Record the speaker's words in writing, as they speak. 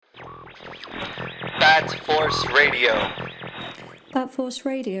Bat Force Radio. Bat Force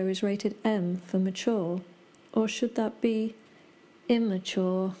Radio is rated M for mature, or should that be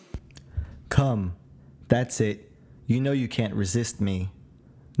immature? Come, that's it. You know you can't resist me.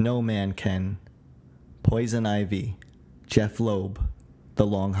 No man can. Poison Ivy, Jeff Loeb, The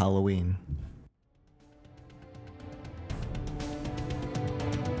Long Halloween.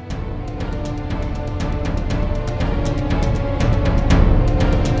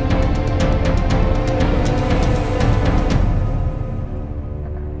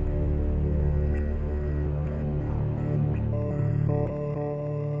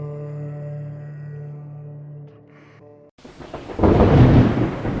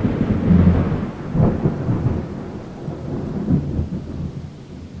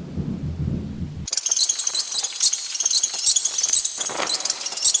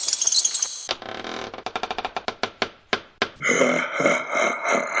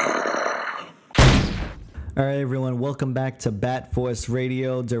 All right, everyone, welcome back to Bat Force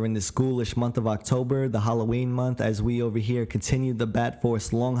Radio during this ghoulish month of October, the Halloween month, as we over here continue the Bat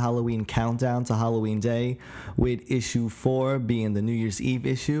Force Long Halloween countdown to Halloween Day, with issue 4 being the New Year's Eve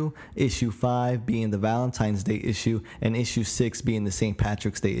issue, issue 5 being the Valentine's Day issue, and issue 6 being the St.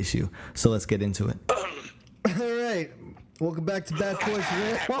 Patrick's Day issue. So let's get into it. All right. Welcome back to Bat Force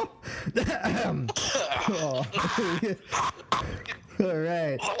Radio. All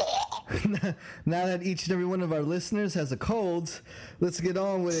right. Now that each and every one of our listeners has a cold, let's get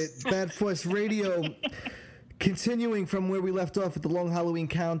on with it. Bat Force Radio, continuing from where we left off with the long Halloween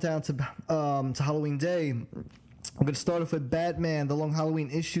countdown to Halloween Day. I'm going to start off with Batman, the Long Halloween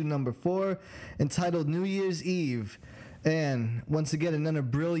issue number 4, entitled New Year's Eve. And once again, another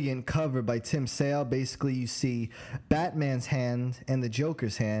brilliant cover by Tim Sale. Basically, you see Batman's hand and the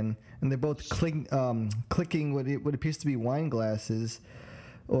Joker's hand, and they're both clicking what appears to be wine glasses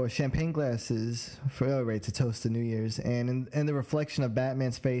or champagne glasses to toast to New Year's. And the reflection of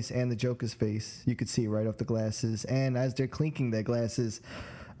Batman's face and the Joker's face, you could see right off the glasses. And as they're clinking their glasses,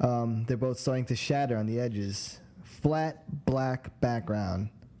 they're both starting to shatter on the edges. Flat black background,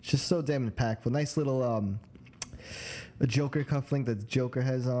 just so damn impactful. Nice little a Joker cufflink that the Joker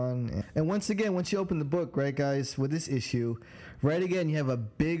has on. And once again, once you open the book, right, guys, with this issue, right again, you have a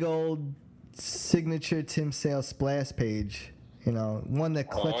big old signature Tim Sale splash page. You know, one that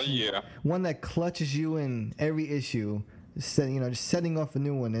clutches you in every issue, just setting off a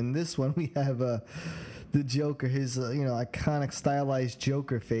new one. And this one, we have the Joker, his iconic stylized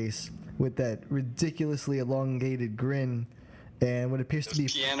Joker face with that ridiculously elongated grin. And what appears to be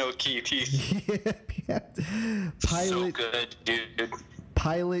piano key teeth. Yeah, pilot, so good, dude.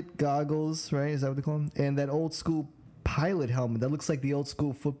 Pilot goggles, right? Is that what they call them? And that old school pilot helmet that looks like the old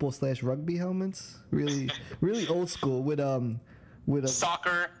school football/rugby helmets. Really, really old school with a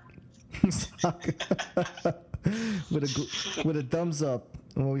soccer. with a thumbs up.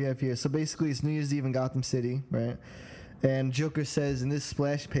 What we have here. So basically, it's New Year's Eve in Gotham City, right? And Joker says in this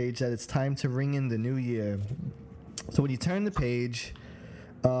splash page that it's time to ring in the new year. So when you turn the page,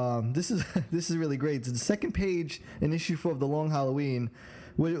 this is really great. It's the second page in issue 4 of the Long Halloween.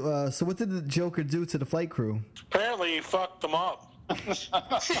 So what did the Joker do to the flight crew? Apparently, he fucked them up.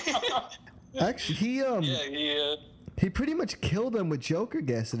 Actually, he pretty much killed them with Joker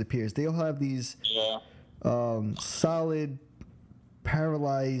gas. It appears they all have these solid,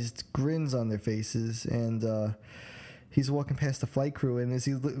 paralyzed grins on their faces, and he's walking past the flight crew, and as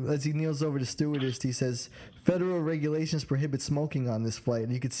he kneels over the stewardess, he says, "Federal regulations prohibit smoking on this flight."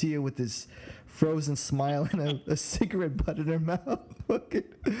 And you could see her with this frozen smile and a cigarette butt in her mouth. I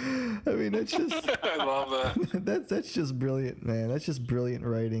mean, that's just... I love that. That's just brilliant, man. That's just brilliant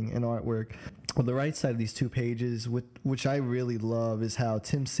writing and artwork. On the right side of these two pages, which I really love, is how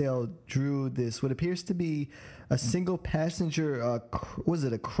Tim Sale drew this, what appears to be a single passenger, was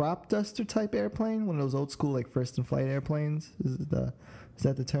it a crop duster type airplane? One of those old school, like, first in flight airplanes? Is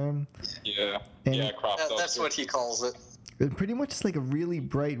that the term? Yeah. Crop duster. That's what he calls it. And pretty much it's like a really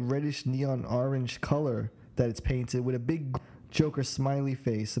bright reddish neon orange color that it's painted with a big Joker smiley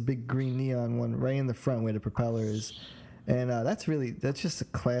face, a big green neon one right in the front where the propeller is. And that's just a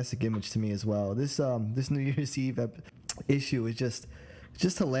classic image to me as well. This New Year's Eve issue is just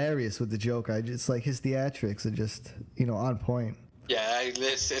hilarious with the Joker. It's like his theatrics are just on point. Yeah,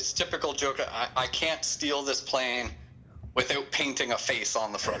 it's typical Joker. I can't steal this plane without painting a face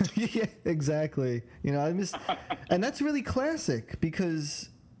on the front. Yeah, exactly. And that's really classic because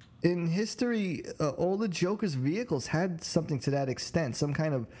in history, all the Joker's vehicles had something to that extent, some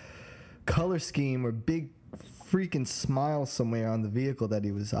kind of color scheme or big freaking smile somewhere on the vehicle that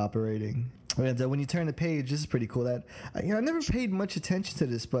he was operating. And when you turn the page, this is pretty cool. That I never paid much attention to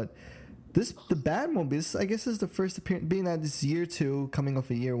this, but the Batmobile, I guess, is the first appearance, being that this year 2, coming off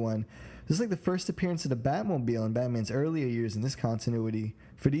of year 1. This is like the first appearance of the Batmobile in Batman's earlier years in this continuity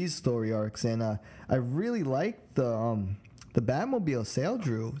for these story arcs, and I really like the Batmobile sail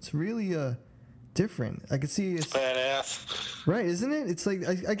Drew. It's really different. I could see it's badass, right? Isn't it? It's like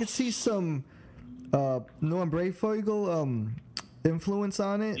I could see some Norman Brayfogle influence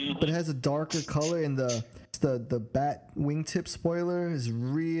on it, but it has a darker color, and the bat wingtip spoiler is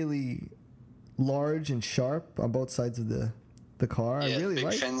really large and sharp on both sides of the car. Yeah, I really big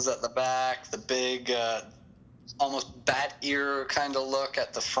like fins at the back, the big almost bat ear kind of look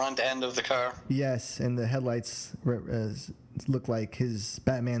at the front end of the car. Yes, and the headlights look like his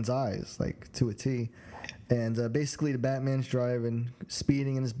Batman's eyes, like to a T. And basically the Batman's driving,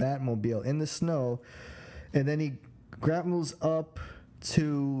 speeding in his Batmobile in the snow, and then he grapples up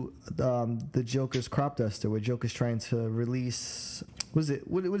to the Joker's crop duster, where Joker's trying to release. What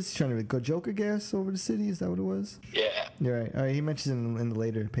is he trying to go Joker gas over the city? Is that what it was? Yeah. You're right. All right. He mentions it in the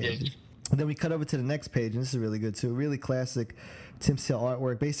later pages. Yeah. And then we cut over to the next page, and this is really good too. Really classic Tim Sale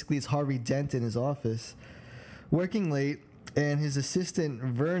artwork. Basically, it's Harvey Dent in his office, working late, and his assistant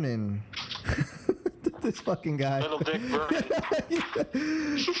Vernon. This fucking guy. Little Dick Vernon.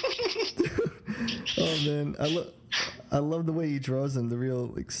 Oh man, I love the way he draws him. The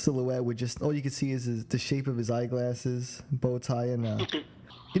real silhouette with just all you can see is the shape of his eyeglasses, bow tie, and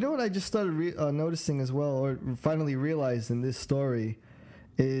you know what I just started noticing as well, or finally realized in this story,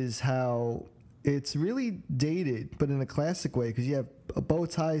 is how it's really dated, but in a classic way, because you have bow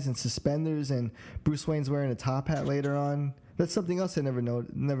ties and suspenders, and Bruce Wayne's wearing a top hat later on. That's something else I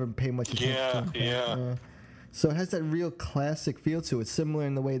never pay much attention to. Yeah. So it has that real classic feel to it, similar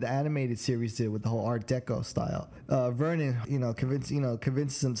in the way the animated series did with the whole Art Deco style. Vernon,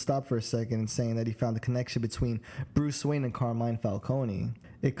 convinces him to stop for a second and saying that he found the connection between Bruce Wayne and Carmine Falcone.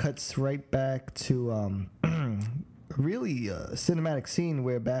 It cuts right back to really a cinematic scene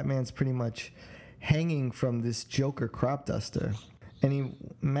where Batman's pretty much hanging from this Joker crop duster, and he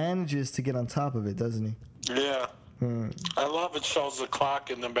manages to get on top of it, doesn't he? Yeah. I love it. Shows the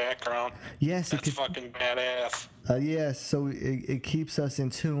clock in the background. Yes, that's fucking badass. Yes, so it keeps us in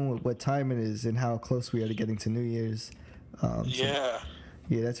tune with what time it is and how close we are to getting to New Year's. Yeah,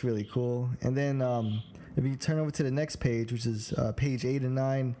 that's really cool. And then if you turn over to the next page, which is page 8 and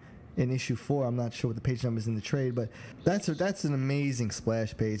 9 in issue 4, I'm not sure what the page number is in the trade, but that's an amazing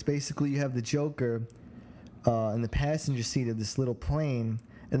splash page. Basically, you have the Joker in the passenger seat of this little plane,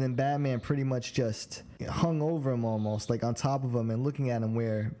 and then Batman pretty much just hung over him, almost like on top of him, and looking at him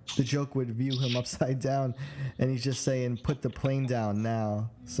where the Joker would view him upside down, and he's just saying, "Put the plane down now."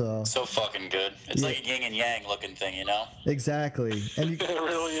 So fucking good. It's like a yin and yang looking thing, you know? Exactly. And it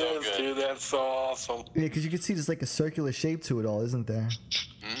really is, dude. That's so awesome. Yeah, because you can see there's like a circular shape to it all, isn't there?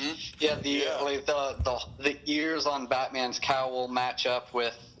 Mm-hmm. Yeah, the ears on Batman's cowl match up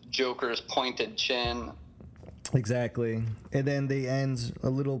with Joker's pointed chin. Exactly. And then they end a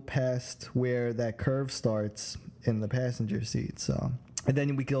little past where that curve starts in the passenger seat. So, and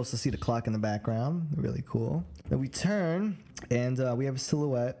then we can also see the clock in the background. Really cool. Then we turn, and we have a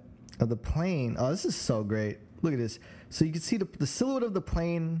silhouette of the plane. Oh, this is so great. Look at this. So you can see the silhouette of the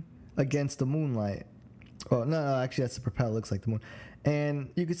plane against the moonlight. Oh, no, actually that's the propeller. It looks like the moon.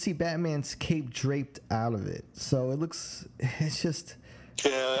 And you can see Batman's cape draped out of it. So it's just...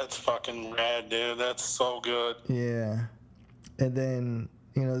 Yeah, that's fucking rad, dude. That's so good. Yeah. And then,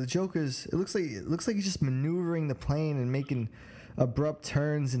 the Joker's... It looks like he's just maneuvering the plane and making abrupt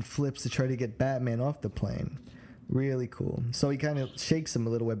turns and flips to try to get Batman off the plane. Really cool. So he kind of shakes him a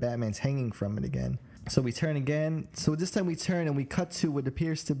little where Batman's hanging from it again. So we turn again. So this time we turn and we cut to what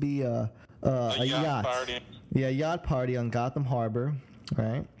appears to be a yacht. Party. Yeah, yacht party on Gotham Harbor,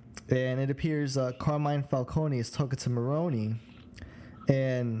 right? And it appears Carmine Falcone is talking to Maroni,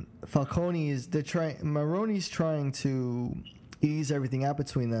 and Maroni's trying to ease everything out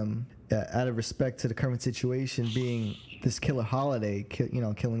between them out of respect to the current situation, being this killer Holiday,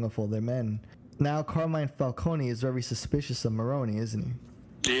 killing off all their men. Now Carmine Falcone is very suspicious of Maroni, isn't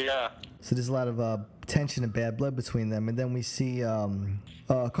he? Yeah. So there's a lot of tension and bad blood between them. And then we see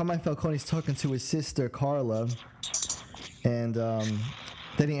Carmine Falcone's talking to his sister, Carla. And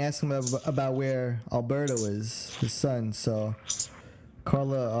then he asks him about where Alberto is, his son. So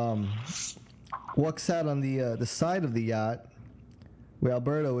Carla walks out on the side of the yacht where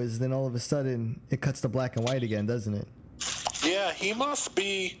Alberto is. Then all of a sudden, it cuts to black and white again, doesn't it? Yeah, he must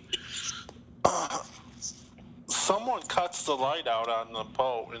be... someone cuts the light out on the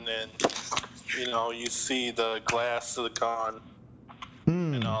boat, and then, you see the glass of the gun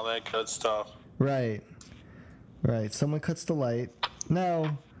and all that good stuff. Right. Someone cuts the light.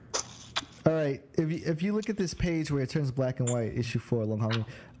 Now, All right, if you look at this page where it turns black and white, issue 4, Long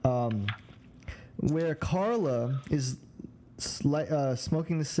Halloween, where Carla is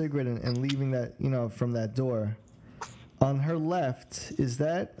smoking the cigarette and leaving that, from that door, on her left, is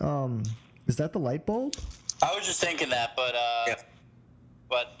that the light bulb? I was just thinking that,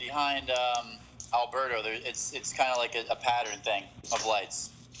 but behind Alberto, it's kind of like a pattern thing of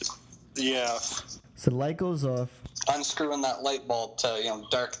lights. Yeah. So the light goes off. Unscrewing that light bulb to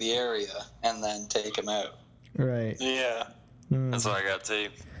dark the area and then take him out. Right. Yeah. That's what I got too.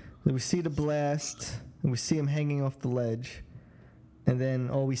 We see the blast, and we see him hanging off the ledge, and then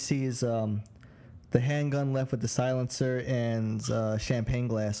all we see is the handgun left with the silencer and champagne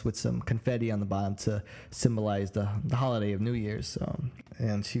glass with some confetti on the bottom to symbolize the holiday of New Year's.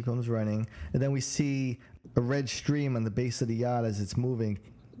 And she comes running, and then we see a red stream on the base of the yacht as it's moving,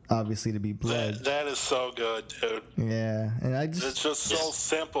 obviously to be blood. That is so good, dude. Yeah, and it's just so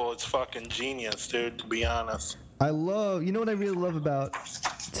simple. It's fucking genius, dude, to be honest. I love, what I really love about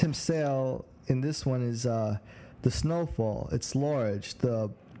Tim Sale in this one is the snowfall. It's large.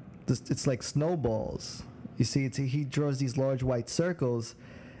 It's like snowballs. You see, he draws these large white circles.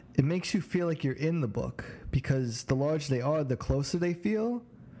 It makes you feel like you're in the book because the larger they are, the closer they feel.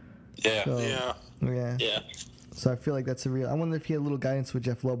 Yeah. So, Yeah. Yeah. So I feel like that's I wonder if he had a little guidance with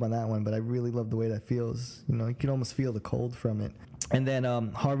Jeff Loeb on that one, but I really love the way that feels. You can almost feel the cold from it. And then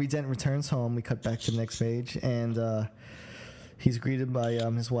Harvey Dent returns home. We cut back to the next page, and he's greeted by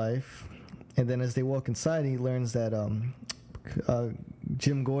his wife. And then as they walk inside, he learns that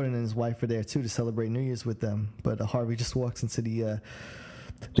Jim Gordon and his wife are there too to celebrate New Year's with them. But Harvey just walks into the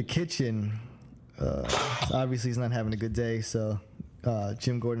kitchen. Obviously, he's not having a good day, so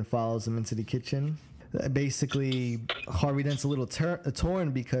Jim Gordon follows him into the kitchen. Basically, Harvey Dent's a little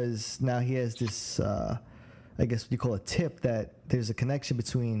torn because now he has this, I guess what you call a tip, that there's a connection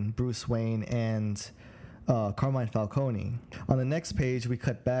between Bruce Wayne and Carmine Falcone. On the next page, we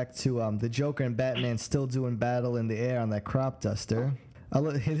cut back to the Joker and Batman still doing battle in the air on that crop duster.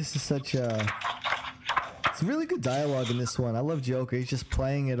 This is such a... It's really good dialogue in this one. I love Joker. He's just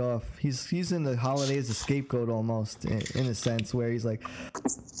playing it off. He's using the holiday as a scapegoat almost, in a sense, where he's like...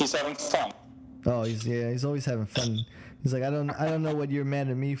 He's having fun. Oh, he's always having fun. He's like, I don't know what you're mad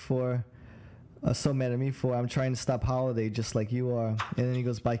at me for. So mad at me for. I'm trying to stop Holiday just like you are. And then he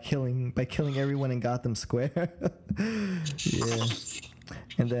goes by killing everyone in Gotham Square. Yeah.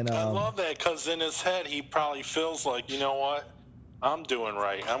 And then I love that because in his head he probably feels like, you know what, I'm doing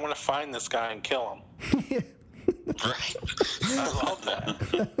right. I'm gonna find this guy and kill him. Right. I love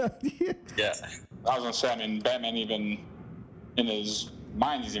that. Yeah. I was gonna say, Batman even in his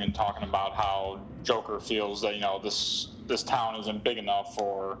mind, he's even talking about how Joker feels that this town isn't big enough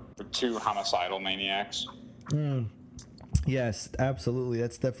for two homicidal maniacs. Yes, absolutely.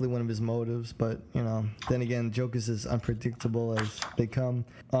 That's definitely one of his motives. But then again, Joker's as unpredictable as they come.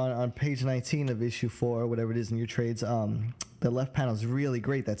 On page 19 of issue 4, whatever it is in your trades, the left panel is really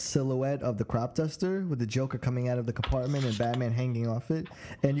great. That silhouette of the crop duster with the Joker coming out of the compartment and Batman hanging off it,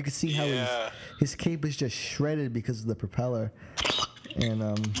 and you can see how his cape is just shredded because of the propeller. And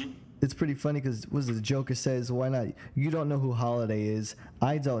it's pretty funny because the Joker says, why not? You don't know who Holiday is.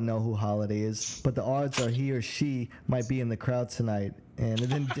 I don't know who Holiday is. But the odds are he or she might be in the crowd tonight. And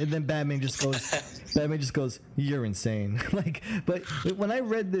then Batman just goes, you're insane. But when I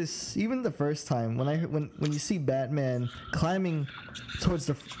read this, even the first time, when you see Batman climbing towards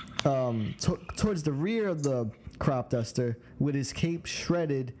the rear of the crop duster with his cape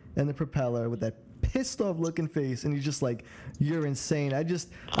shredded and the propeller with that pissed off looking face, and he's just like, you're insane. I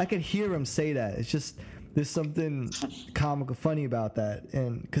could hear him say that. It's just, there's something comical funny about that,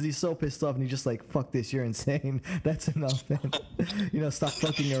 and because he's so pissed off and he's just like, fuck this, you're insane. That's enough, man. Stop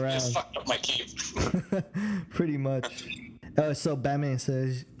fucking around. Just fucked up my cape. Pretty much. So Batman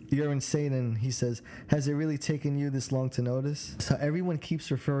says, you're insane, and he says, has it really taken you this long to notice? So everyone keeps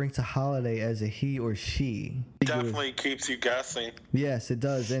referring to Holiday as a he or she. Definitely keeps you guessing. Yes, it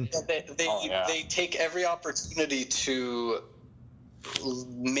does. And they take every opportunity to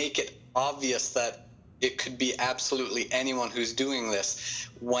make it obvious that it could be absolutely anyone who's doing this.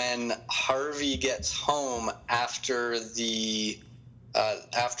 When Harvey gets home after the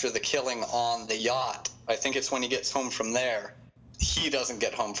killing on the yacht, I think it's when he gets home from there. He doesn't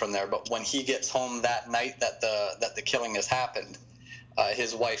get home from there, but when he gets home that night that the killing has happened,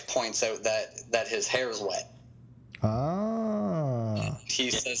 his wife points out that his hair's wet. Ah.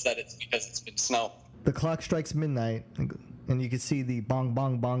 He says that it's because it's been snow. The clock strikes midnight, and you can see the bong,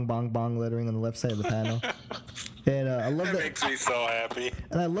 bong, bong, bong, bong lettering on the left side of the panel. And I love that. That makes me so happy.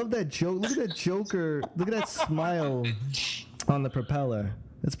 And I love that joke. Look at that Joker. Look at that smile on the propeller.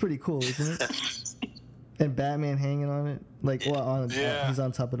 That's pretty cool, isn't it? And Batman hanging on it, like he's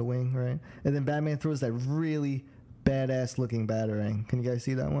on top of the wing, right? And then Batman throws that really badass looking batarang. Can you guys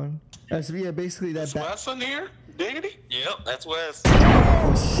see that one? So yeah, basically that. Is Wes in here? Diggity? Yep, that's Wes.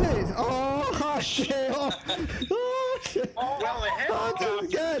 Oh shit! Oh shit! Oh shit! Oh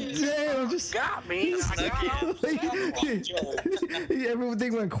dude, god damn! Just got me.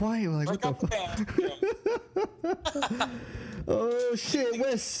 Everything went quiet. We're like, what the fuck? Oh shit,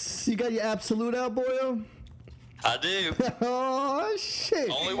 Wes! You got your absolute out, boyo? I do. Oh shit!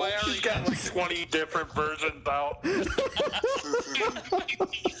 Only way I She's got like 20 different versions out.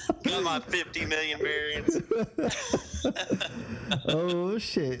 Got my 50 million variants. Oh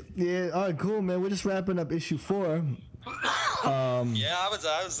shit! Yeah. All right, cool, man. We're just wrapping up issue 4. Yeah,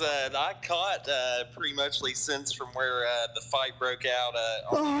 I caught pretty much since from where the fight broke out.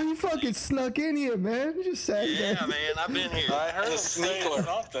 Oh, you fucking snuck in here, man! You just sat there. Yeah, man, I've been here. I heard him say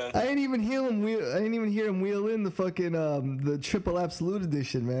something. I didn't even hear him wheel in the fucking the triple absolute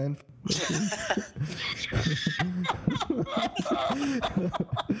edition, man.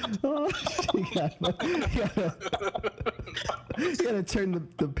 Oh, you gotta turn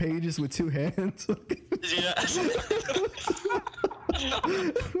the pages with 2 hands. Yeah.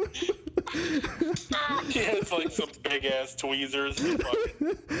 He has like some big ass tweezers.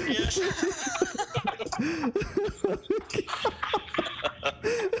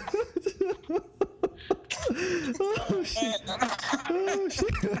 Oh shit! Oh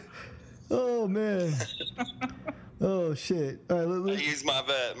shit! Oh man! Oh shit! All right, I use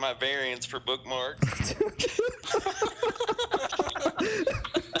my variants for bookmarks.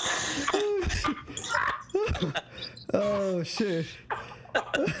 Oh shit!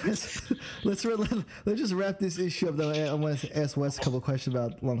 Let's just wrap this issue up. Though I want to ask Wes a couple questions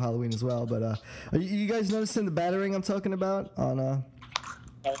about Long Halloween as well. But are you guys noticing the batarang I'm talking about on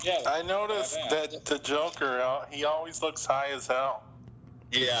Yeah. I noticed that the Joker, he always looks high as hell.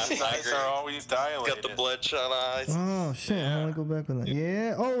 Yeah, His eyes are always dilated. got the bloodshot eyes. Oh shit! I want to go back on that.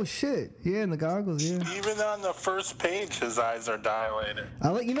 Yeah. Oh shit! Yeah, and the goggles. Yeah. Even on the first page, his eyes are dilated. I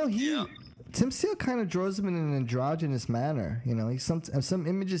like. Tim Sale kind of draws him in an androgynous manner. You know, he's some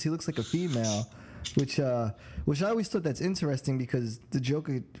images he looks like a female, which I always thought that's interesting because the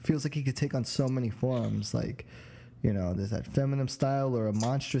Joker feels like he could take on so many forms. Like, you know, there's that feminine style or a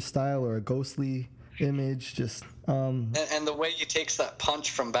monstrous style or a ghostly image. Just And the way he takes that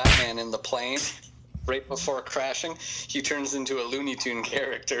punch from Batman in the plane right before crashing, he turns into a Looney Tune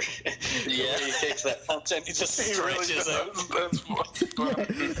character. The way he takes that punch and he just stretches out.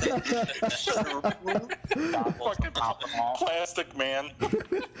 Fucking plastic man. I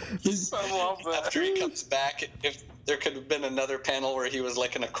love that. After he comes back, if there could have been another panel where he was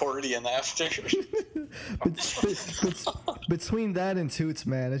like an accordion after. Between that and Toots,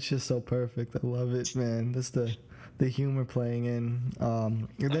 man, it's just so perfect. I love it, man. That's the humor playing in. And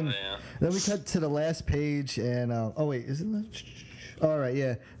then we cut to the last page, and oh wait, is it? All right,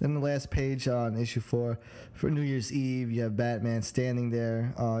 yeah. Then the last page on issue 4 for New Year's Eve, you have Batman standing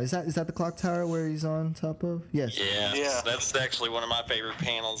there. Is that the clock tower where he's on top of? Yes. Yeah. That's actually one of my favorite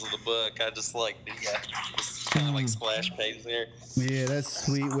panels of the book. I just like the kind of like splash page there. Yeah, that's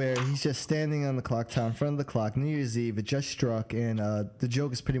sweet. Where he's just standing on the clock tower in front of the clock. New Year's Eve, it just struck, and the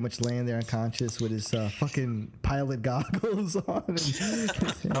Joker's pretty much laying there unconscious with his fucking pilot goggles on.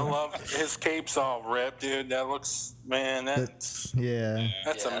 I love his cape's all ripped, dude. That looks, man. That's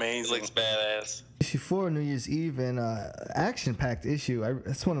amazing. It looks badass. Issue 4, New Year's Eve, and action-packed issue.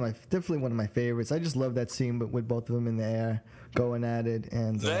 That's definitely one of my favorites. I just love that scene, but with both of them in the air going at it.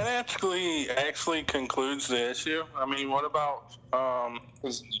 And that actually concludes the issue. I mean, what about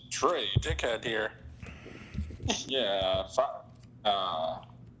was trade Dickhead here? Yeah,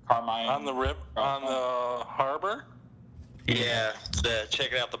 Carmine on the harbor. Yeah,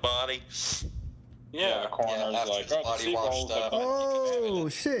 checking out the body. Yeah, the coroner's like, the body washed up. Oh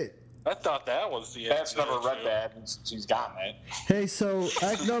shit! I thought that was the. That's never read that. She's gotten it. Hey, so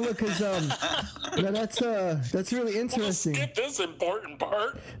no, look, cause that's really interesting. Skip this important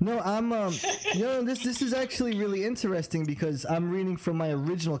part. No, I'm this is actually really interesting because I'm reading from my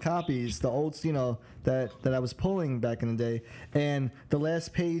original copies, the old, that I was pulling back in the day, and the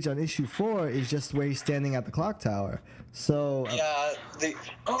last page on issue 4 is just where he's standing at the clock tower. So yeah, the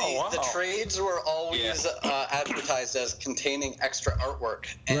trades were always advertised as containing extra artwork,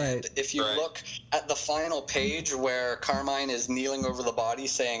 and if you look at the final page where Carmine is kneeling over the body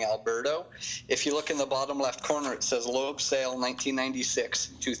saying Alberto, if if you look in the bottom left corner, it says Loeb sale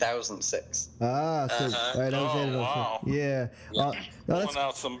 1996-2006. Ah, so right, that was added wow. Yeah. Pulling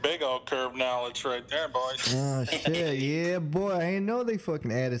out some big old curve knowledge right there, boys. Oh shit, yeah, boy. I didn't know they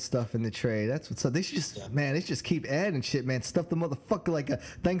fucking added stuff in the tray. That's what's up. They should just, man, they just keep adding shit, man. Stuff the motherfucker like a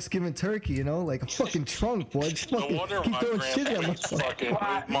Thanksgiving turkey, you know, like a fucking trunk, boy. Just fucking No wonder keep my throwing shit at grandparents motherfucker. fucking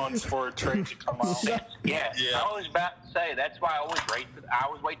 8 months for a trade to come out. Yeah, I was about to say that's why I always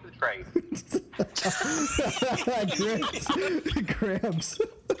wait for the trade. Gramps.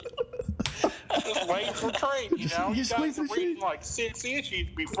 Just waiting for trade, you know. You guys are reading like 6 issues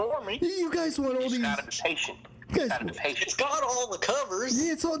before me. You guys want all You these? gotta be patient. You gotta be patient. It's got all the covers.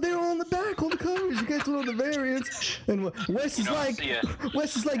 Yeah, they're all on the back, all the covers. You guys want all the variants, and Wes is like, you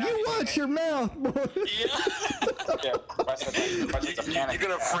watch your mouth, boy. Yeah, Wes is a panic. You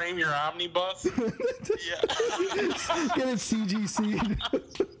gonna frame your omnibus? Yeah. Get it CGC.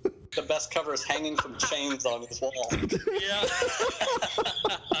 The best cover is hanging from chains on his wall. Yeah.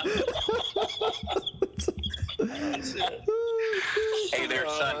 Hey there,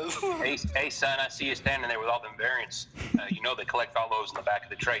 son. Hey, son, I see you standing there with all them variants. You know they collect all those in the back of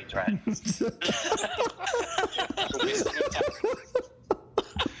the trades, right?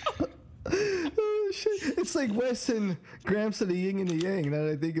 Oh, shit. It's like Wes and Gramps are the yin and the yang, now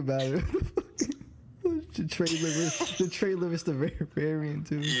that I think about it. The trade liver's the variant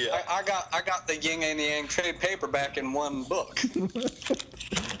too. Yeah. I got the yin and the yang trade paperback in one book. Got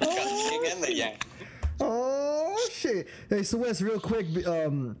the yin and the yang. Oh shit! Hey, so Wes, real quick,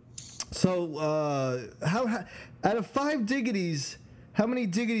 how out of 5 diggities, how many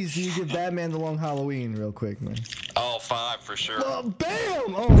diggities do you give Batman: The Long Halloween? Real quick, man. Oh, 5 for sure. Oh,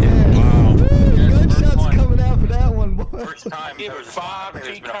 bam! Oh man! Wow. Gunshots coming out for that one, boy. First time. Give it 5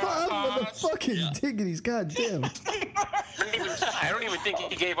 motherfucking diggities, goddamn. I don't even think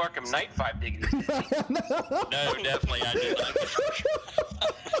he gave Arkham Knight 5 diggities. No, definitely I did not.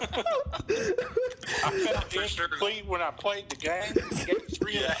 I felt incomplete when I played the game. He gave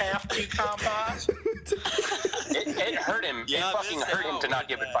 3.5 decom buys. It hurt him. It fucking hurt him to not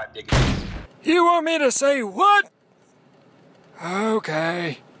give it 5 diggities. You want me to say what?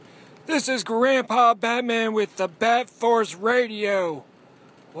 Okay. This is Grandpa Batman with the Bat Force Radio.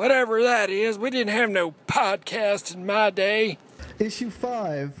 Whatever that is, we didn't have no podcast in my day. Issue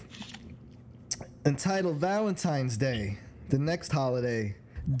 5, entitled Valentine's Day, the next holiday.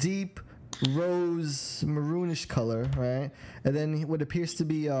 Deep rose maroonish color, right? And then what appears to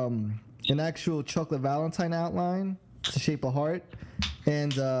be an actual chocolate Valentine outline. It's the shape of heart.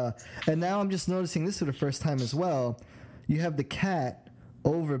 And now I'm just noticing this for the first time as well. You have the cat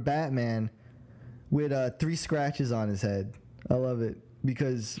over Batman with 3 scratches on his head. I love it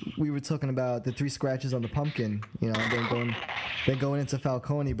because we were talking about the 3 scratches on the pumpkin, you know, then going into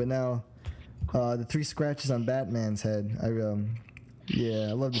Falcone, but now the 3 scratches on Batman's head. I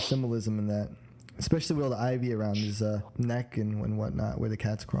love the symbolism in that, especially with all the ivy around his neck and whatnot where the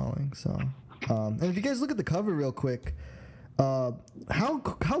cat's crawling. So, and if you guys look at the cover real quick, how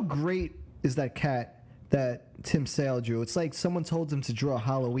great is that cat that Tim Sale drew? It's like someone told him to draw a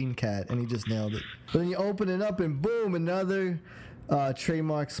Halloween cat and he just nailed it. But then you open it up and boom, another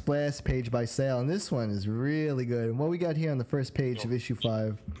trademark splash page by Sale, and this one is really good. And what we got here on the first page of issue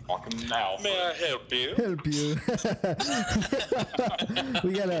 5? Fucking now. May I help you? Help you.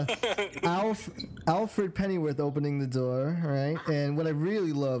 We got Alfred Pennyworth opening the door, right? And what I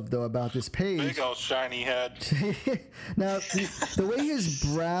really love though about this page, Big old shiny head. now the way his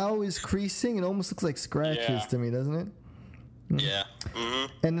brow is creasing, it almost looks like scratches to me, doesn't it? Yeah.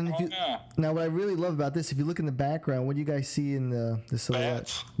 Mm-hmm. And then now what I really love about this, if you look in the background, what do you guys see in the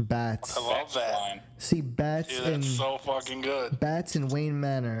silhouette? Bats. I love that. See bats that's so fucking good. Bats in Wayne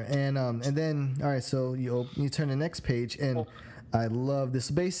Manor, and then all right, so you turn the next page, and I love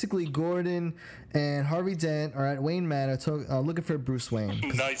this. Basically, Gordon and Harvey Dent are at Wayne Manor looking for Bruce Wayne.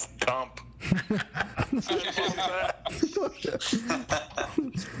 Nice dump.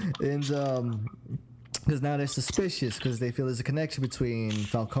 And because now they're suspicious because they feel there's a connection between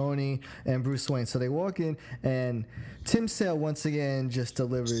Falcone and Bruce Wayne. So they walk in, and Tim Sale once again just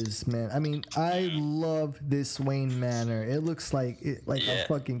delivers, man. I mean, I love this Wayne Manor. It looks like a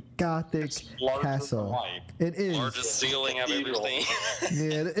fucking gothic castle. It is. Largest ceiling I've ever seen.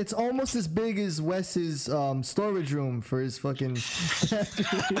 Yeah, it's almost as big as Wes's storage room for his fucking.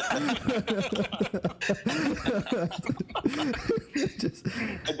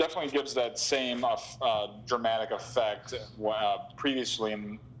 It definitely gives that same dramatic effect. Previously,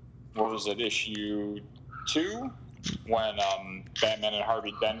 in what was it, issue 2, when Batman and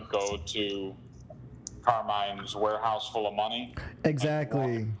Harvey Dent go to Carmine's warehouse full of money.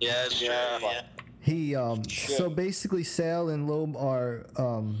 Exactly. Yeah, it's true. Yeah. He so basically Sale and Loeb are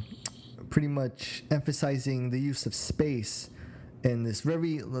pretty much emphasizing the use of space in this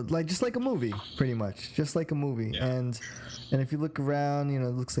very just like a movie, pretty much just like a movie. And if you look around, it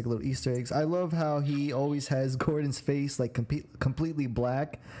looks like little Easter eggs. I love how he always has Gordon's face like completely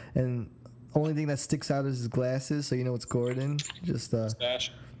black, and only thing that sticks out is his glasses, so you know it's Gordon. Just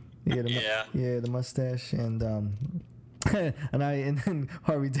mustache. The mustache, and and then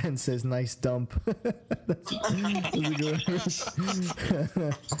Harvey Dent says, "Nice dump." That's a good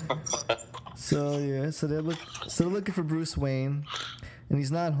one. So they're looking for Bruce Wayne, and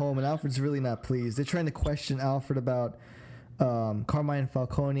he's not home, and Alfred's really not pleased. They're trying to question Alfred about Carmine and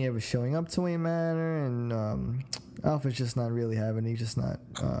Falcone ever showing up to Wayne Manor, and Alfred's just not really having it. He's just not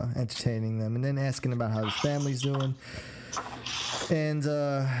entertaining them, and then asking about how his family's doing. And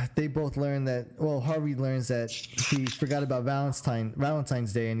they both learn that. Well, Harvey learns that he forgot about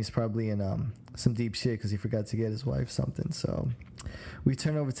Valentine's Day, and he's probably in some deep shit because he forgot to get his wife something. So we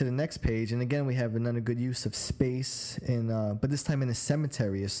turn over to the next page, and again we have another good use of space but this time in a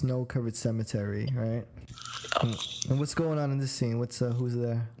cemetery, a snow-covered cemetery, right? And what's going on in this scene? Who's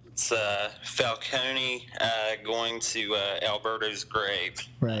there? It's Falcone going to Alberto's grave.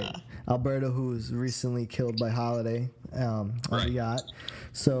 Right. Alberto, who's recently killed by Holiday on the yacht.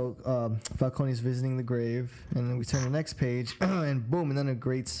 So Falcone's visiting the grave, and then we turn to the next page, and boom, another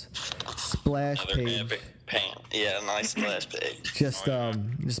great splash page. Yeah, nice splash page. Just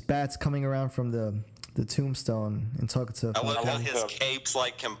bats coming around from the tombstone and talking to Falcone. I love how his cape's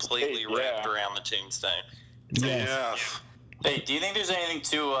like completely wrapped around the tombstone. Yes. Yeah. Hey, do you think there's anything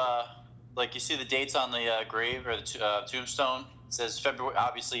to, like you see the dates on the grave or the tombstone? It says February,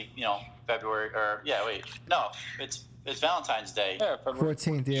 obviously, February, it's Valentine's Day. Yeah, February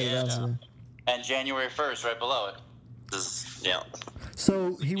 14th, And January 1st, right below it.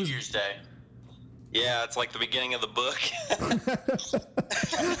 So he was New Year's Day. Yeah, it's like the beginning of the book.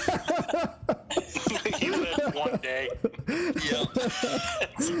 He lived one day. Yeah.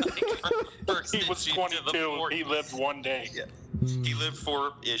 He was 22. He lived one day. Yeah. He lived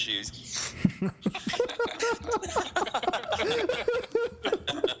 4 issues.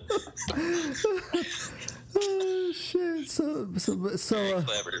 Oh shit! So Very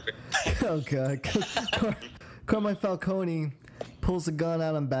clever. Oh god! Carmine Falcone pulls a gun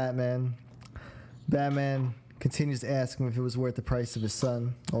out on Batman. Batman continues to ask him if it was worth the price of his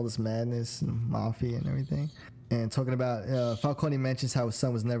son, all this madness and mafia and everything. And talking about, Falcone mentions how his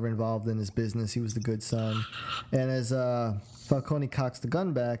son was never involved in his business. He was the good son. And as Falcone cocks the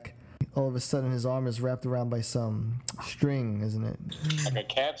gun back, all of a sudden his arm is wrapped around by some string, isn't it? Like a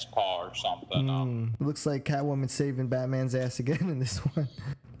cat's paw or something. It looks like Catwoman saving Batman's ass again in this one.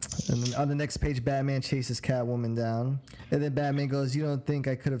 And then on the next page, Batman chases Catwoman down. And then Batman goes, "You don't think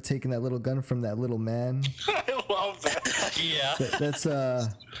I could have taken that little gun from that little man?" I love that. Yeah. That's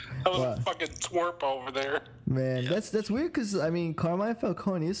That was a fucking twerp over there. Man, that's weird because, Carmine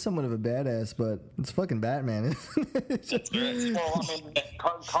Falcone is somewhat of a badass, but it's fucking Batman, isn't it? Well,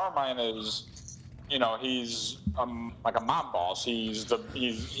 Carmine is, he's like a mob boss. He's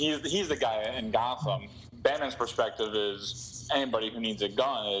the guy in Gotham. Batman's perspective is anybody who needs a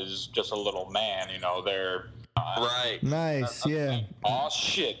gun is just a little man. They're right. Nice, yeah. Oh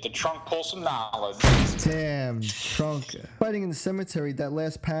shit! The trunk pulls some knowledge. Damn, trunk. Fighting in the cemetery. That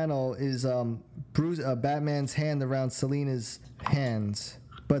last panel is Batman's hand around Selina's hands,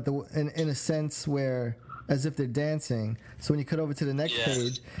 but in a sense where as if they're dancing. So when you cut over to the next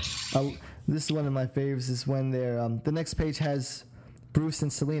page, this is one of my favorites. Is when they're the next page has Bruce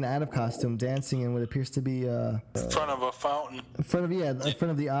and Selina out of costume dancing in what appears to be in front of a fountain. In front of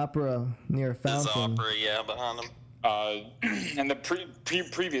the opera near a fountain. There's opera, behind them. And the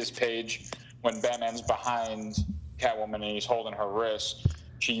previous page, when Batman's behind Catwoman and he's holding her wrist,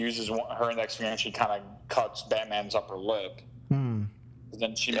 she uses her index finger and she kind of cuts Batman's upper lip. Then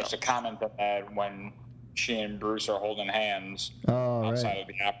she makes a comment on that when she and Bruce are holding hands outside of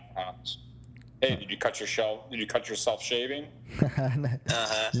the opera house. Hey, did you cut yourself shaving?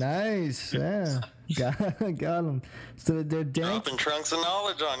 Nice, yeah. Got him. So they're dancing. Dropping trunks of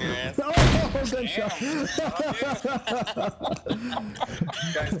knowledge on your ass. Good shot.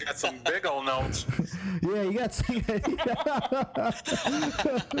 Guy's got some big old notes. Yeah, you got some.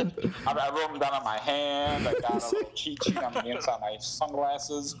 I wrote them down on my hand. I got a little cheat sheet on the inside of my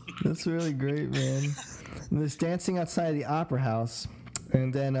sunglasses. That's really great, man. And there's dancing outside the opera house,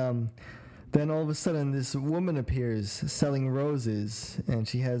 and then all of a sudden this woman appears selling roses, and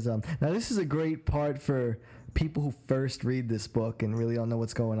she has now this is a great part for people who first read this book and really don't know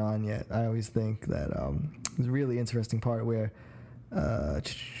what's going on yet, I always think that it's a really interesting part where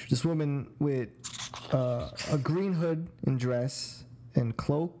this woman with a green hood and dress and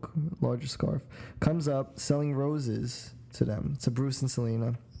cloak, larger scarf, comes up selling roses to them, to Bruce and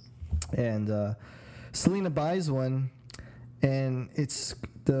Selena. And Selena buys one, and it's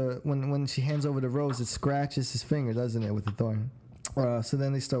when she hands over the rose, it scratches his finger, doesn't it, with the thorn? So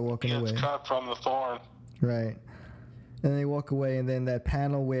then they start walking away. It's cut from the thorn. Right. And they walk away, and then that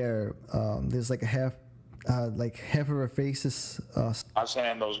panel where there's like half of her face is. I was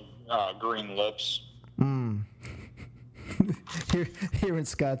saying those green lips. Hearing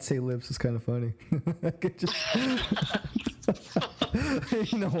Scott say lips is kind of funny. I could just,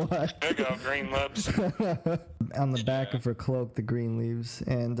 you know what? There you go, green lips. On the back of her cloak, the green leaves,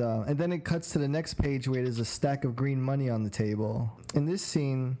 and then it cuts to the next page where there's a stack of green money on the table. In this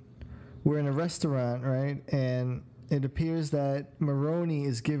scene, we're in a restaurant, right? And it appears that Maroni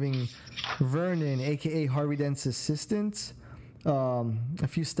is giving Vernon, aka Harvey Dent's assistant, a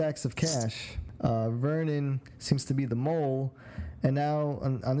few stacks of cash. Vernon seems to be the mole, and now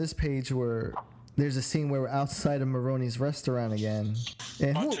on this page where there's a scene where we're outside of Maroni's restaurant again.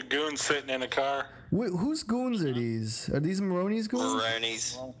 And bunch of goons sitting in a car. Whose goons are these? Are these Maroni's goons?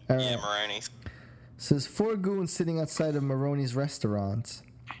 Maroni's. Right. Yeah, Maroni's. So there's 4 goons sitting outside of Maroni's restaurant,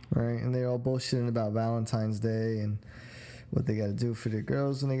 right? And they're all bullshitting about Valentine's Day and what they got to do for their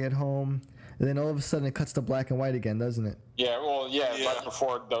girls when they get home. And then all of a sudden it cuts to black and white again, doesn't it? Yeah, well, right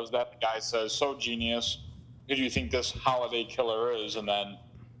before it does that, the guy says, "So, genius, who do you think this holiday killer is?" And then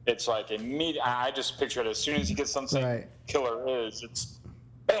it's like immediate. I just pictured as soon as he gets something Right. killer is, it's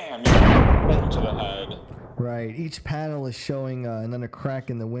bam, bullet to the head. Right. Each panel is showing another crack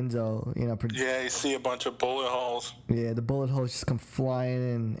in the window. Yeah, you see a bunch of bullet holes. Yeah, the bullet holes just come flying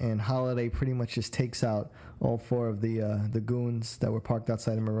in, and Holiday pretty much just takes out all 4 of the goons that were parked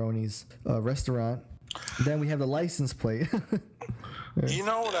outside of Maroni's restaurant. Then we have the license plate. You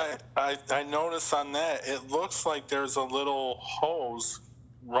know what I noticed on that? It looks like there's a little hose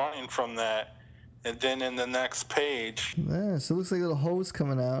running from that, and then in the next page. Yeah, so it looks like a little hose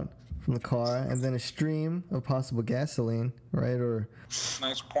coming out from the car, and then a stream of possible gasoline, right? Or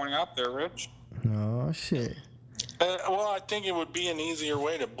Nice pointing out there, Rich. oh shit. Well, I think it would be an easier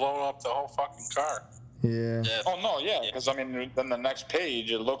way to blow up the whole fucking car. Yeah. Oh no, yeah, because I mean, then the next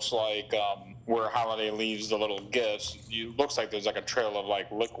page it looks like where Holiday leaves the little gifts. It looks like there's like a trail of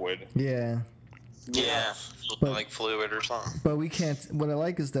like liquid. Yeah. Yeah, But- like fluid or something. But we can't. What I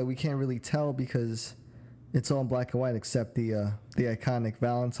like is that we can't really tell because it's all in black and white except the iconic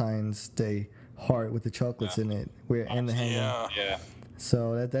Valentine's Day heart with the chocolates in it, and the hanging. Yeah.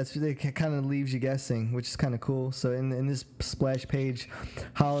 So that's it. Kind of leaves you guessing, which is kind of cool. So in this splash page,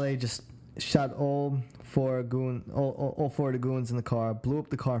 Holiday just shot all 4 of the goons in the car, blew up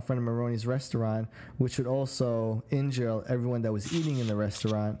the car in front of Maroni's restaurant, which would also injure everyone that was eating in the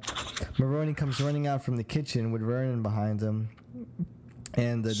restaurant. Maroni comes running out from the kitchen with Vernon behind him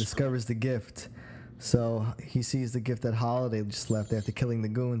and discovers the gift. So he sees the gift that Holiday just left after killing the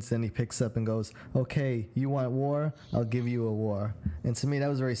goons. Then he picks up and goes, "Okay, you want war? I'll give you a war." And to me, that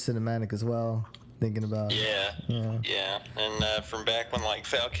was very cinematic as well. Thinking about Yeah. And from back when like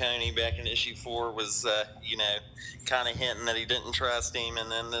Falcone back in issue 4 was kind of hinting that he didn't trust him,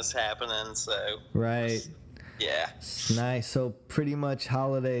 and then this happening. So right. yeah. Nice. So pretty much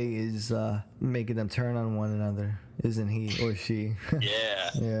Holiday is making them turn on one another, isn't he or she?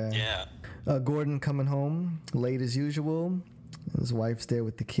 Yeah. Gordon coming home late as usual. His wife's there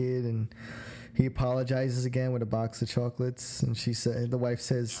with the kid, and he apologizes again with a box of chocolates. And the wife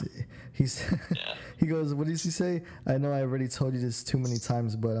says, he goes, "What does he say? I know I already told you this too many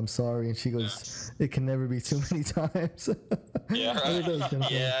times, but I'm sorry." And she goes, "It can never be too many times." Yeah,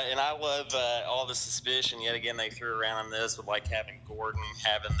 right. Yeah, and I love all the suspicion. Yet again, they threw around on this with like having Gordon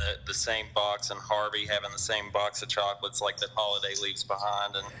having the same box and Harvey having the same box of chocolates like that Holiday leaves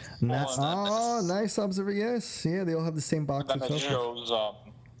behind. And nice observation. Yes, yeah, they all have the same box Then of it chocolates. shows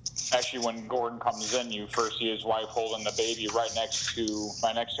actually when Gordon comes in, you first see his wife holding the baby right next to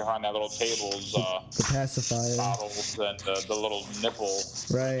her on that little table's the pacifier bottles and the little nipple,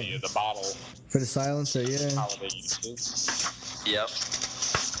 right? The bottle for the silencer, yeah. Holiday uses. Yep.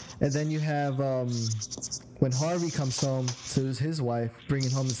 And then you have when Harvey comes home to his wife,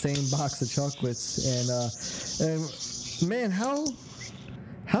 bringing home the same box of chocolates, and man, how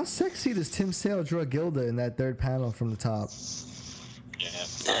sexy does Tim Sale draw Gilda in that third panel from the top?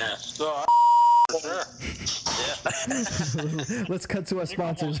 Yeah. So, sure. Yeah. Let's cut to our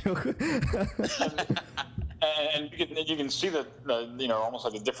sponsors real quick. And you can see that almost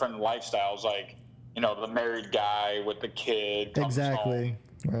like the different lifestyles. Like the married guy with the kid comes exactly.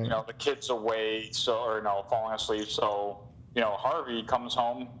 home. Right. The kid's away, falling asleep. So, Harvey comes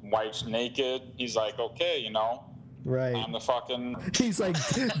home, wife's naked. He's like, okay, Right. I'm the fucking. He's like,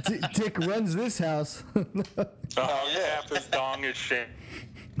 Dick runs this house. Oh, yeah, half his dong is shit.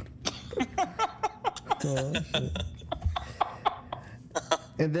 Oh, shit.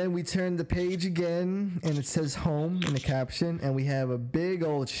 And then we turn the page again, and it says home in the caption, and we have a big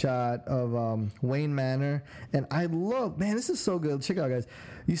old shot of Wayne Manor. And I love, man, this is so good. Check it out, guys.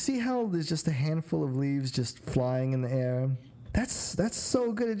 You see how there's just a handful of leaves just flying in the air? That's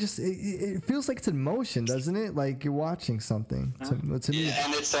so good. It feels like it's in motion, doesn't it? Like you're watching something. To me.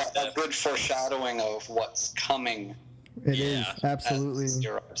 And it's a good foreshadowing of what's coming. It is, absolutely.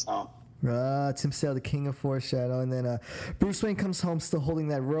 Tim Sale, the king of foreshadow. And then Bruce Wayne comes home still holding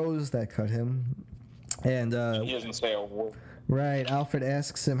that rose that cut him. And he doesn't say a word. Right. Alfred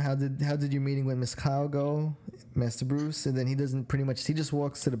asks him, how did your meeting with Miss Kyle go, Master Bruce? And then he doesn't pretty much, he just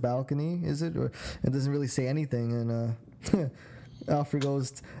walks to the balcony, is it? Or it doesn't really say anything. And Alfred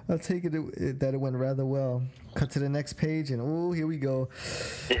goes, I'll take it that it went rather well. Cut to the next page, and here we go.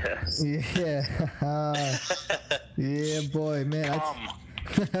 Yes. Yeah. Yeah, boy, man.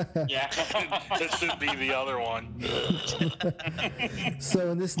 Yeah, this should be the other one. So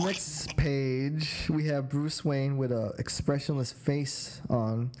in this next page, we have Bruce Wayne with a expressionless face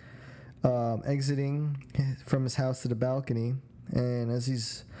on, exiting from his house to the balcony, and as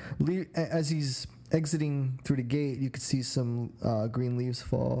he's exiting through the gate, you could see some green leaves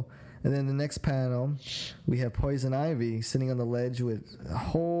fall. And then the next panel, we have Poison Ivy sitting on the ledge with a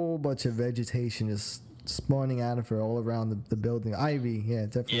whole bunch of vegetation just spawning out of her all around the building. Ivy, yeah,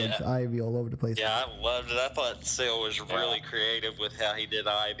 definitely ivy all over the place. Yeah, I loved it. I thought Sale was really creative with how he did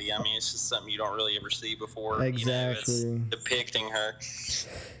Ivy. I mean, it's just something you don't really ever see before. Exactly. It's depicting her.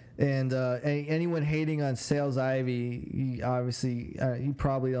 And anyone hating on Sale's Ivy, you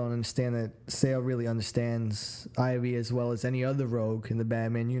probably don't understand that Sale really understands Ivy as well as any other rogue in the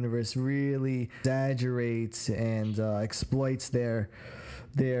Batman universe. Really exaggerates and exploits their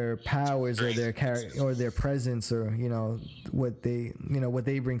powers or their presence, or what they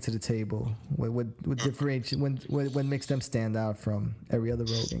bring to the table. What differentiates, what makes them stand out from every other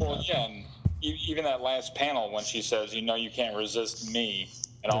rogue. Well, yeah, and even that last panel when she says, you can't resist me.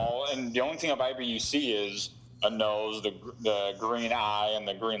 And the only thing of Ivy you see is a nose, the green eye, and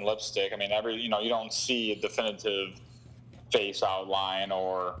the green lipstick. I mean, you don't see a definitive face outline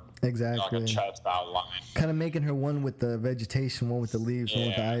or like a chest outline. Kind of making her one with the vegetation, one with the leaves, one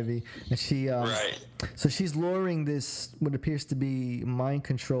with the ivy. And she, so she's luring this what appears to be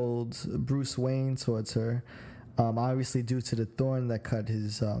mind-controlled Bruce Wayne towards her. Obviously due to the thorn that cut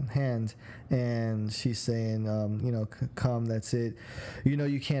his hand, and she's saying, come, that's it.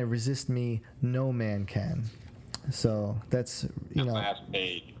 You can't resist me, no man can. So that's, last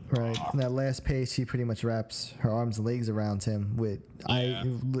page. Right. In that last page, she pretty much wraps her arms and legs around him with,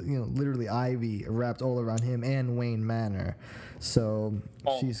 literally ivy wrapped all around him and Wayne Manor. So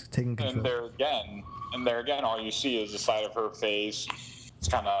she's taking control. And there again, all you see is the side of her face. It's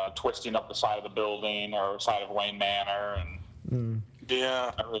kind of twisting up the side of the building or side of Wayne Manor, and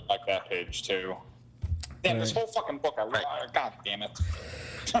I really like that page too. Damn, this whole fucking book, God damn it.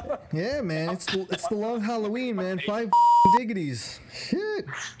 Yeah, man, it's the long Halloween, man. 5 diggities. Shit.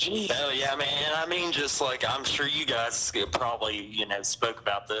 Oh yeah, man. I mean, just like I'm sure you guys probably spoke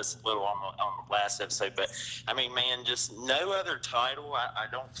about this a little on the last episode, but I mean, man, just no other title. I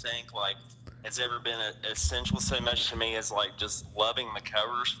don't think it's ever been essential so much to me as just loving the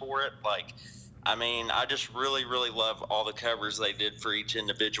covers for it. I mean, I just really, really love all the covers they did for each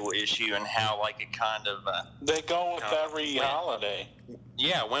individual issue and how it kind of they go with every holiday.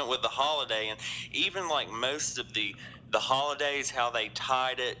 Yeah, went with the holiday, and even most of the holidays, how they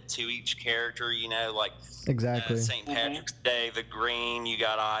tied it to each character. Exactly. St. Patrick's Day, the green, you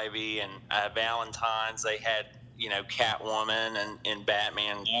got Ivy, and Valentine's they had. Catwoman and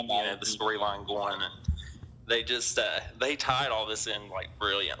Batman, the storyline going, and they just they tied all this in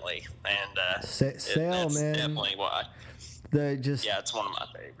brilliantly, and Sale, that's man, definitely why. It's one of my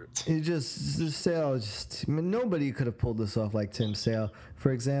favorites. Sale, nobody could have pulled this off like Tim Sale.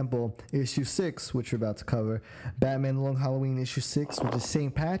 For example, issue 6, which we're about to cover, Batman Long Halloween issue 6, which is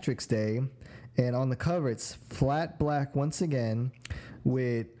St. Patrick's Day, and on the cover it's flat black once again,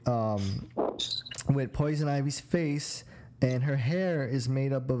 with Poison Ivy's face, and her hair is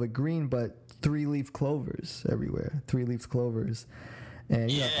made up of a green but 3-leaf clovers everywhere. 3-leaf clovers.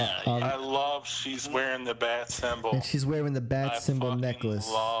 And I love she's wearing the bat symbol. And she's wearing the bat symbol necklace.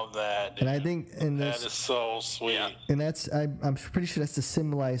 I love that. that, dude. And I think that is so sweet. Yeah. And that's I'm pretty sure that's to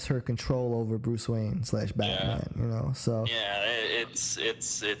symbolize her control over Bruce Wayne / Batman. You know, so Yeah,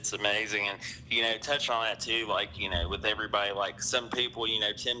 it's amazing, and touch on that too. Like with everybody, like some people,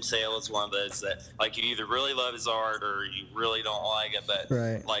 Tim Sale is one of those that like you either really love his art or you really don't like it. But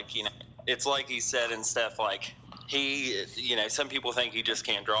right. like it's like he said and stuff like. He, some people think he just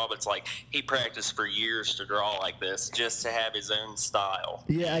can't draw, but it's like he practiced for years to draw like this just to have his own style.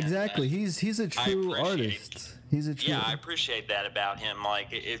 Yeah, exactly. He's a true artist. He's a true. Yeah, I appreciate that about him. Like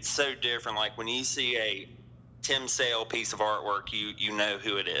it's so different. Like when you see a Tim Sale piece of artwork, you know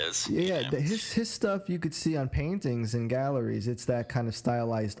who it is. Yeah, his stuff you could see on paintings and galleries. It's that kind of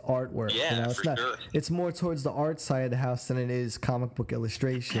stylized artwork. Yeah, it's for sure. It's more towards the art side of the house than it is comic book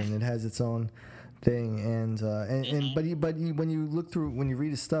illustration. It has its own thing, but when you look through, when you read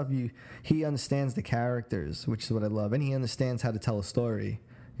his stuff, he understands the characters, which is what I love, and he understands how to tell a story.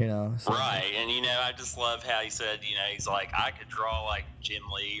 So. Right, and I just love how he said, he's like, I could draw like Jim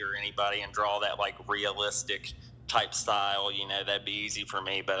Lee or anybody and draw that like realistic type style, that'd be easy for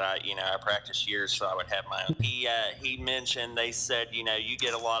me, but I practiced years so I would have my own. He mentioned, they said, you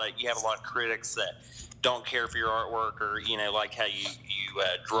have a lot of critics that don't care for your artwork or like how you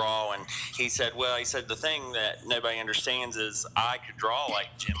draw, and he said the thing that nobody understands is I could draw like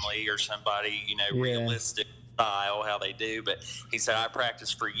Jim Lee or somebody realistic style how they do, but he said I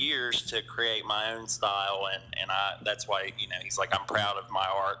practiced for years to create my own style, and that's why he's like I'm proud of my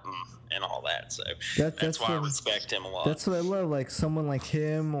art and all that, so that's why I respect him a lot. That's what I love, like someone like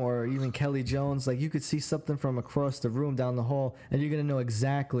him or even Kelly Jones, like you could see something from across the room down the hall and you're gonna know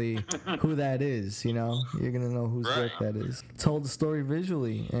exactly who that is. You're gonna know whose work that is. Told the story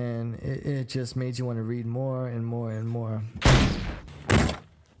visually, and it just made you want to read more and more and more.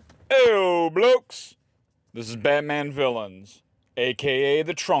 Heyo, blokes! This is Batman Villains, a.k.a.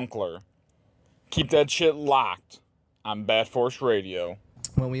 the Trunkler. Keep that shit locked on Bat Force Radio.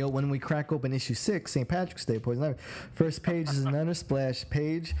 When we crack open issue 6, St. Patrick's Day, Poison Ivy, first page is another splash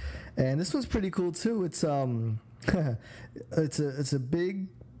page, and this one's pretty cool too. It's it's a big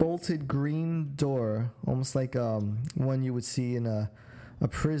bolted green door, almost like one you would see in a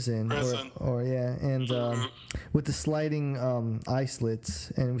prison. Or with the sliding eye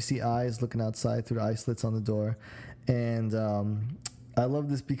slits, and we see eyes looking outside through the eye slits on the door, and I love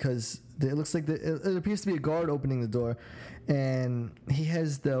this because it looks like it appears to be a guard opening the door, and he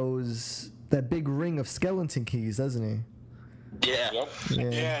has that big ring of skeleton keys, doesn't he? Yeah.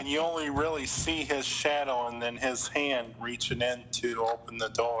 Yeah, and you only really see his shadow and then his hand reaching in to open the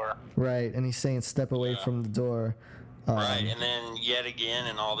door. Right, and he's saying step away from the door. Right, and then yet again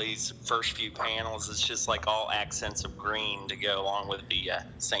in all these first few panels, it's just like all accents of green to go along with the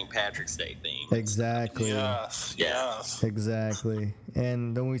St. Patrick's Day theme. Exactly. Yes. Exactly.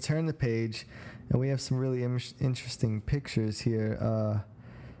 And then we turn the page, and we have some really interesting pictures here.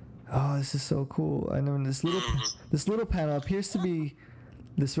 This is so cool. I know this little panel appears to be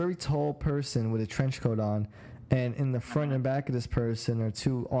this very tall person with a trench coat on. And in the front and back of this person are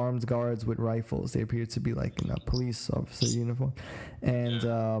two armed guards with rifles. They appear to be like in a police officer uniform,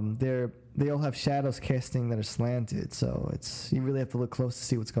 and they all have shadows casting that are slanted. So you really have to look close to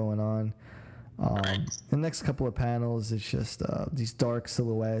see what's going on. The next couple of panels, it's just these dark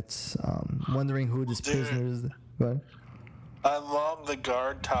silhouettes, wondering who this prisoner is. Go ahead. I love the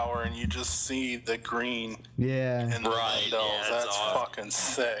guard tower, and you just see the green. Yeah. In the windows. Yeah, that's awesome. fucking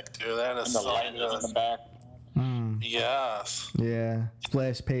sick, dude. That is And the so light good. in the back. Yes. Yeah.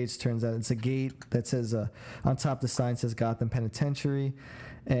 Splash page turns out it's a gate that says on top the sign says Gotham Penitentiary,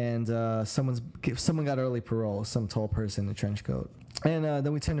 and someone got early parole, some tall person in a trench coat. And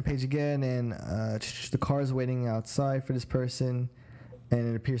then we turn the page again, and the car's waiting outside for this person,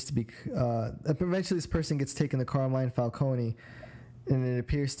 and it appears to be eventually this person gets taken to Carmine Falcone, and it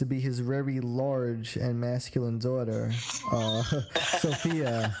appears to be his very large and masculine daughter,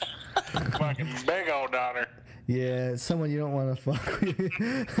 Sophia. Fucking big old daughter. Yeah, someone you don't want to fuck with.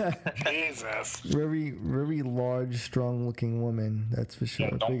 Jesus. Very, very large, strong-looking woman. That's for sure.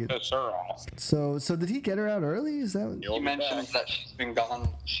 Yeah, don't piss her off. So did he get her out early? Is that? He mentioned that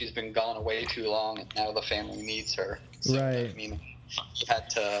she's been gone away too long, and now the family needs her. So, Right. I mean, he had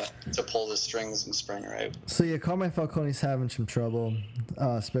to pull the strings and spring her out. So yeah, Carmine Falcone's having some trouble,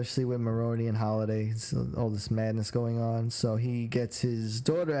 especially with Maroni and Holiday. So all this madness going on. So he gets his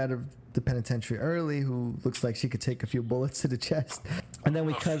daughter out of the penitentiary early, who looks like she could take a few bullets to the chest. And then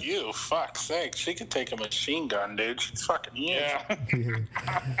we cut. You fuck's sake, she could take a machine gun, dude. She's fucking huge.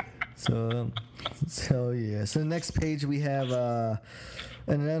 So yeah. So the next page we have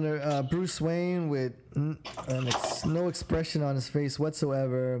And another Bruce Wayne with no expression on his face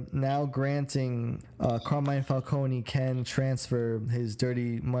whatsoever, now granting Carmine Falcone can transfer his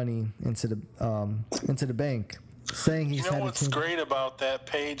dirty money into the bank, saying he's had what's great about that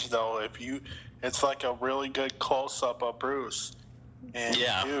page though? It's like a really good close up of Bruce. And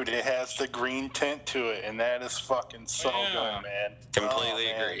dude, it has the green tint to it, and that is fucking so good, man.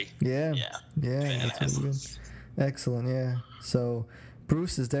 Completely agree. Yeah. That's really good. Excellent. Yeah. So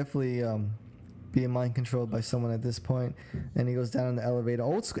Bruce is definitely being mind controlled by someone at this point, and he goes down in the elevator.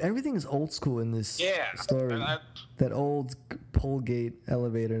 Old school. Everything is old school in this story. That old pole gate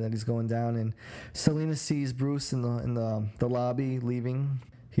elevator that he's going down, and Selina sees Bruce in the lobby leaving.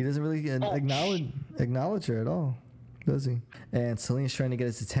 He doesn't really acknowledge her at all, does he? And Selina's trying to get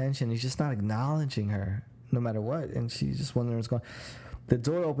his attention. He's just not acknowledging her, no matter what, and she's just wondering what's going on. The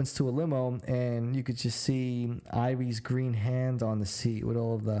door opens to a limo, and you could just see Ivy's green hand on the seat with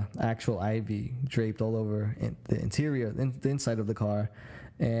all of the actual Ivy draped all over the interior, the inside of the car.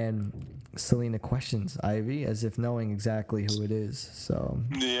 And Selina questions Ivy as if knowing exactly who it is. So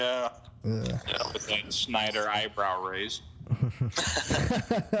yeah, with the Snyder eyebrow raise.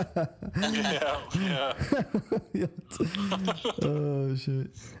 yeah. Oh shit.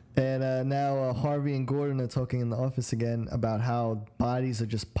 And now Harvey and Gordon are talking in the office again about how bodies are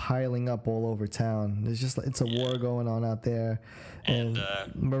just piling up all over town. It's a war going on out there. And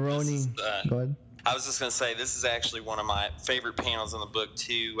Maroni, go ahead. I was just going to say, this is actually one of my favorite panels in the book,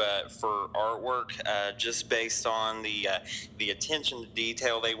 too, for artwork, just based on the attention to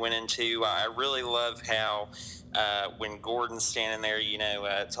detail they went into. I really love how when Gordon's standing there,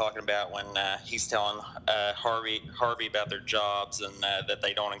 talking about when he's telling Harvey about their jobs and that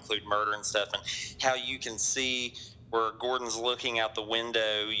they don't include murder and stuff, and how you can see where Gordon's looking out the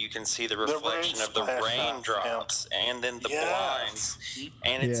window, you can see the reflection of the raindrops and then the blinds.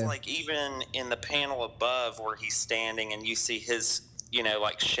 And it's like even in the panel above where he's standing and you see his,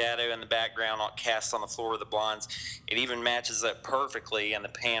 shadow in the background cast on the floor of the blinds, it even matches up perfectly in the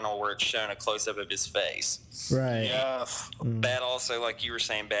panel where it's shown a close-up of his face. Right. Yeah. That also, like you were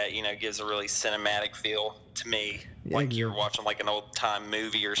saying, Bat, gives a really cinematic feel to me, like you're watching like an old-time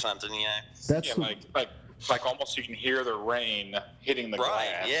movie or something, That's like almost you can hear the rain hitting the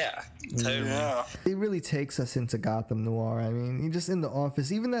glass. Yeah, totally. Yeah. It really takes us into Gotham Noir. I mean, you're just in the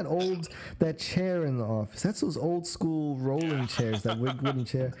office. Even that chair in the office. That's those old school rolling chairs, that wooden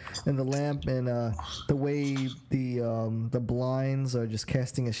chair, and the lamp, and the way the blinds are just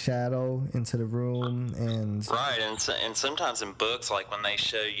casting a shadow into the room, and right. And sometimes in books, like when they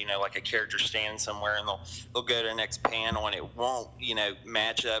show like a character standing somewhere, and they'll go to the next panel, and it won't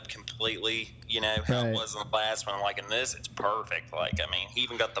match up completely. How it was in the last one. Like in this, it's perfect. Like, I mean, he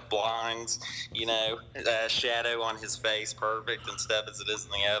even got the blinds, shadow on his face perfect and stuff as it is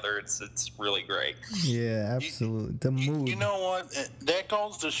in the other. It's really great. Yeah, absolutely. The mood. You know what? That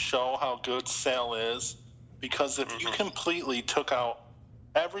goes to show how good Sal is, because if you completely took out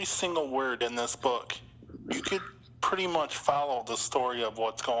every single word in this book, you could pretty much follow the story of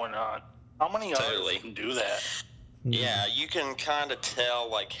what's going on. How many others can do that? Yeah, you can kind of tell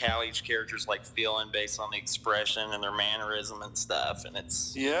like how each character's like feeling based on the expression and their mannerism and stuff, and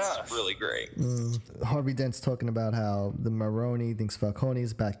it's really great. Harvey Dent's talking about how the Maroni thinks Falcone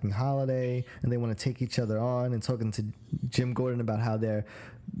is backing Holiday, and they want to take each other on, and talking to Jim Gordon about how they're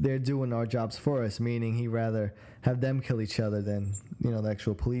doing our jobs for us, meaning he'd rather have them kill each other than the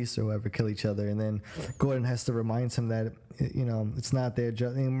actual police or whoever kill each other. And then Gordon has to remind him that it's not their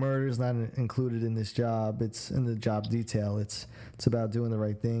job. Murder is not included in this job. It's in the job detail. It's about doing the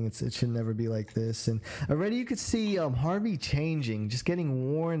right thing. It should never be like this. And already you could see Harvey changing, just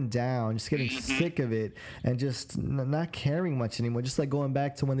getting worn down, just getting sick of it, and just not caring much anymore. Just like going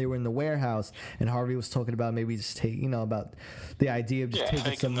back to when they were in the warehouse, and Harvey was talking about maybe just about the idea of just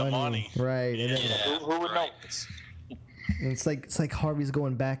taking some money. Right. And then, who would know? And it's like Harvey's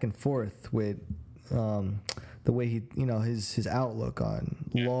going back and forth with the way he, his outlook on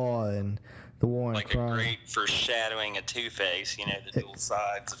law and the war and crime. Like a great foreshadowing of Two-Face, the dual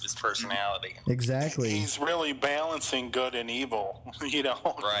sides of his personality. Exactly. He's really balancing good and evil,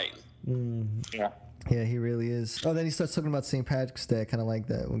 Right. Yeah, he really is. Oh, then he starts talking about St. Patrick's Day. I kind of like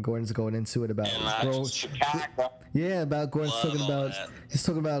that when Gordon's going into it about Chicago. Yeah, about Gordon's talking about he's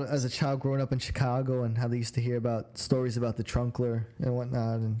talking about as a child growing up in Chicago and how they used to hear about stories about the Trunkler and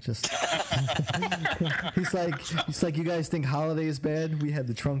whatnot, and just he's like you guys think Holiday is bad? We had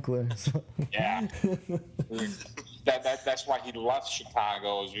the Trunkler. So. Yeah. That's why he left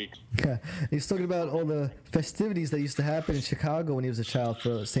Chicago. Yeah, he's talking about all the festivities that used to happen in Chicago when he was a child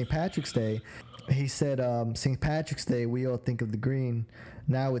for St. Patrick's Day. He said, St. Patrick's Day, we all think of the green.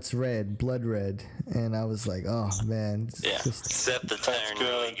 now it's red, blood red, and I was like, oh man, just set the tone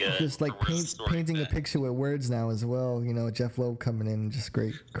really good. Just like painting a picture with words now as well. You know, Jeff Loeb coming in and just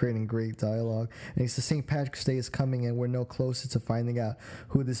creating great dialogue. And it's the St. Patrick's Day is coming, and we're no closer to finding out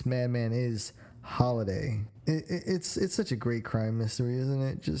who this madman is. Holiday. It's such a great crime mystery, isn't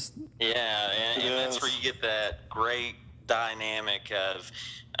it? Just and that's where you get that great dynamic of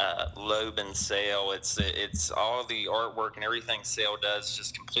Loeb and Sale. It's all the artwork and everything Sale does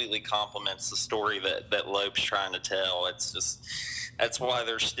just completely complements the story that Loeb's trying to tell. It's just that's why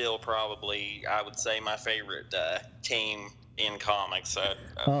they're still probably, I would say, my favorite team in comics.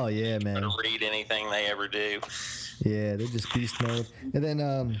 Oh yeah, man. To read anything they ever do. Yeah, they're just beast mode. And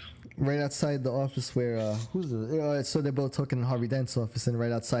then right outside the office where so they're both talking in Harvey Dent's office, and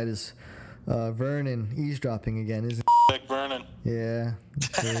right outside is Vernon eavesdropping again, isn't it? Big Vernon. Yeah.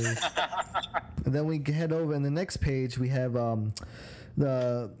 And then we head over in the next page. We have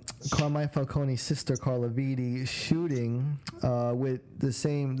the Carmine Falcone's sister Carla Viti shooting with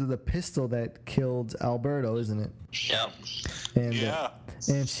the pistol that killed Alberto, isn't it? Yeah.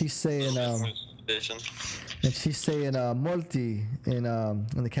 And she's saying "morti" in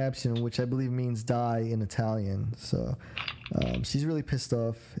the caption, which I believe means die in Italian. So she's really pissed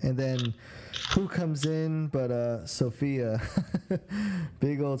off. And then who comes in but Sophia,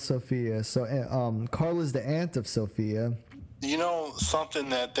 big old Sophia. So Carla's the aunt of Sophia. You know something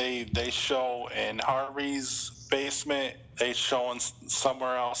that they show in Harvey's basement, they show in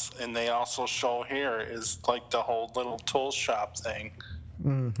somewhere else, and they also show here is like the whole little tool shop thing.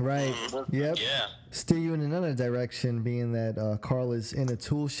 Right. Yep. Yeah. Steer you in another direction, being that Carla's in a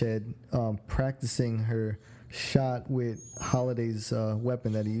tool shed practicing her shot with Holiday's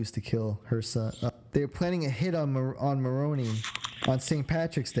weapon that he used to kill her son. They're planning a hit on Maroni on St.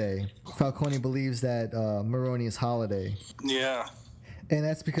 Patrick's Day. Falcone believes that Maroni is Holiday. Yeah. And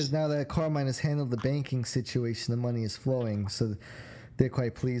that's because now that Carmine has handled the banking situation, the money is flowing, so they're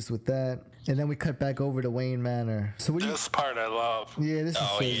quite pleased with that. And then we cut back over to Wayne Manor. So this part I love. Yeah, this is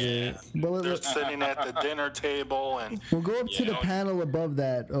so good. Well, they're sitting at the dinner table, and we'll go up to the panel above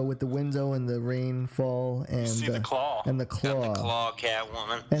that with the window and the rainfall and see the claw and the claw. Got the claw,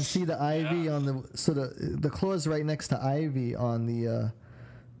 Catwoman. And see the ivy on the claw is right next to ivy on the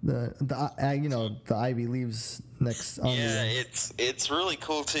ivy leaves next on it's really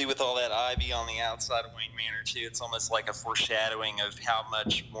cool too with all that ivy on the outside of Wayne Manor too. It's almost like a foreshadowing of how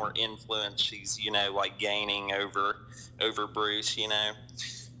much more influence she's gaining over Bruce,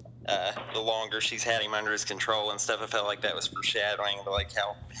 the longer she's had him under his control and stuff. I felt like that was foreshadowing of like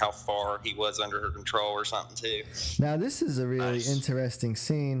how far he was under her control or something too. Now this is a really interesting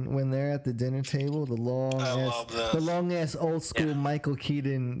scene when they're at the dinner table, the long ass old school Michael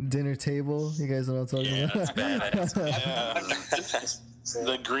Keaton dinner table. You guys know what I'm talking about? That's badass.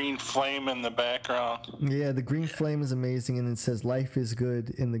 The green flame in the background. Yeah, the green flame is amazing, and it says "Life is good"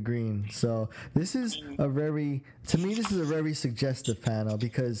 in the green. So this is a very suggestive panel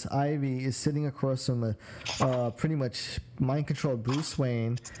because Ivy is sitting across from a pretty much mind-controlled Bruce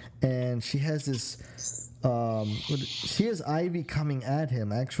Wayne, and she has this. She has Ivy coming at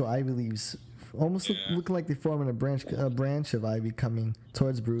him. Actual Ivy leaves. Almost looking like they form in a branch of Ivy coming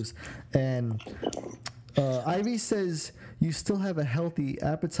towards Bruce, and Ivy says, "You still have a healthy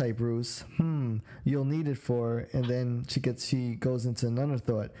appetite, Bruce. You'll need it for." And then she goes into another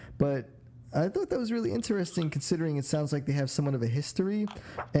thought. But I thought that was really interesting, considering it sounds like they have somewhat of a history,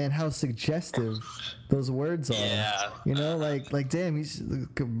 and how suggestive those words are. Yeah. Like damn,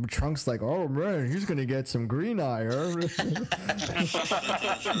 Trunk's like, "Oh man, he's gonna get some green eye."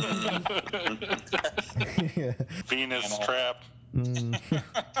 Yeah. Venus trap.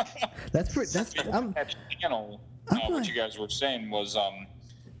 That's pretty. That panel. What you guys were saying was, along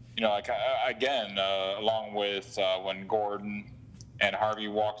with when Gordon and Harvey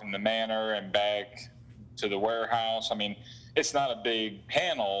walked in the manor and back to the warehouse. I mean, it's not a big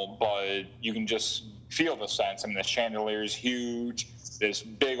panel, but you can just feel the sense. I mean, the chandelier is huge. This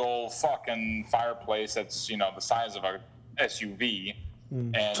big old fucking fireplace that's the size of a SUV.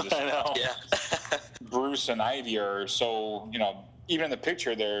 And Bruce and Ivy are so even in the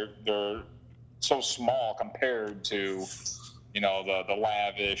picture they're so small compared to the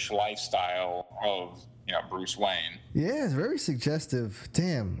lavish lifestyle of Bruce Wayne. Yeah, it's very suggestive.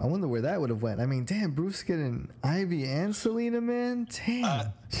 Damn, I wonder where that would have went. I mean, damn, Bruce getting Ivy and Selena, man.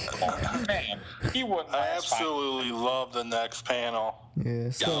 Damn. Man, he wouldn't. I absolutely love the next panel.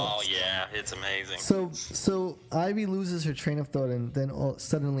 Yeah. It's amazing. So Ivy loses her train of thought and then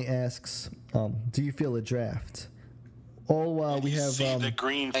suddenly asks, "Do you feel a draft?" all while we have see the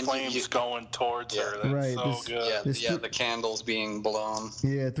green flames going towards her. That's right, so good. The candles being blown.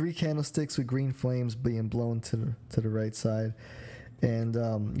 Yeah, 3 candlesticks with green flames being blown to the right side, and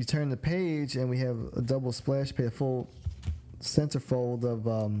you turn the page, and we have a double splash page, a full centerfold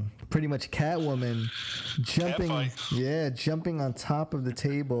of pretty much Catwoman jumping on top of the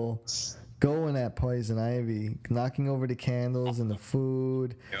table, going at Poison Ivy, knocking over the candles and the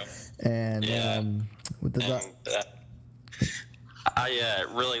food, and with the. I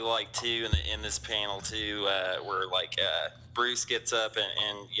really like too in this panel too, where like Bruce gets up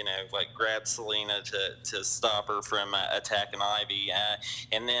and like grabs Selina to stop her from attacking Ivy,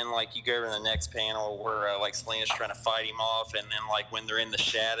 and then like you go over to the next panel where like Selina's trying to fight him off, and then like when they're in the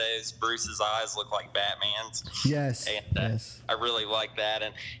shadows, Bruce's eyes look like Batman's. Yes. And yes. I really like that,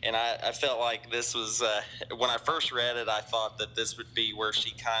 and I felt like this was when I first read it, I thought that this would be where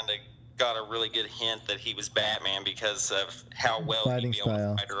she kind of got a really good hint that he was Batman because of how well fighting he'd be able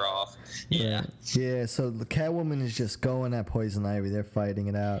style. to fight her off. Yeah. Yeah, so the Catwoman is just going at Poison Ivy. They're fighting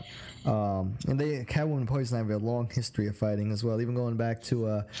it out. And Catwoman and Poison Ivy have a long history of fighting as well, even going back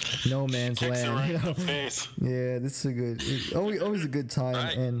to No Man's Land. Right in the face. Yeah, this is a good, always a good time.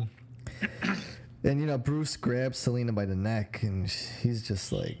 Right. And Bruce grabs Selina by the neck, and he's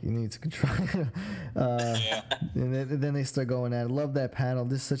just like, you need to control. And then they start going at it. Love that panel.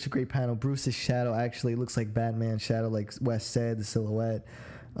 This is such a great panel. Bruce's shadow actually looks like Batman's shadow, like Wes said, the silhouette.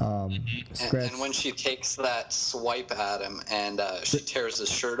 And when she takes that swipe at him and she tears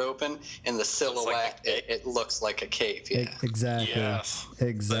his shirt open, in the silhouette, it looks like a cape. Yeah, exactly. Yes.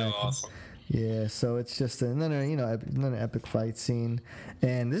 Exactly. So awesome. Yeah, so it's just another epic fight scene,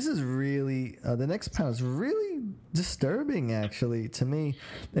 and this is really the next panel is really disturbing. Actually, to me,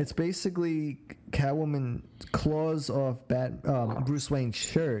 it's basically Catwoman claws off Bruce Wayne's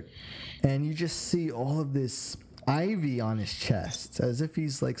shirt, and you just see all of this Ivy on his chest, as if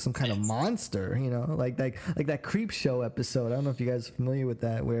he's like some kind of monster. Like that Creep Show episode. I don't know if you guys are familiar with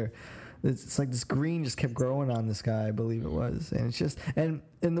that, where it's like this green just kept growing on this guy, I believe it was. And it's just, and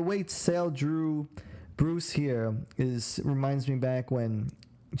the way Sale drew Bruce here reminds me back when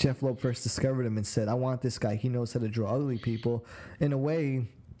Jeff Loeb first discovered him and said, I want this guy. He knows how to draw ugly people. In a way,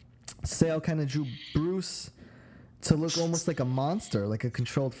 Sale kind of drew Bruce to look almost like a monster, like a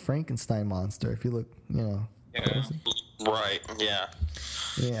controlled Frankenstein monster. If you look, Yeah. Right. Yeah.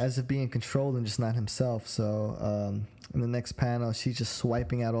 Yeah, as if being controlled and just not himself. So in the next panel, she's just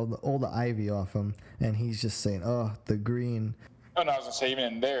swiping out all the Ivy off him, and he's just saying, "Oh, the green." Oh, no, I was gonna say even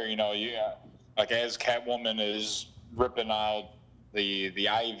in there, like as Catwoman is ripping out the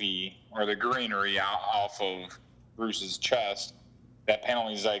Ivy or the greenery off of Bruce's chest, that panel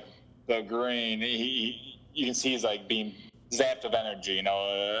he's like the green. You can see he's like being zapped of energy.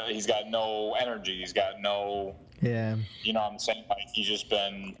 He's got no energy. He's got no. Yeah. You know what I'm saying? Like he's just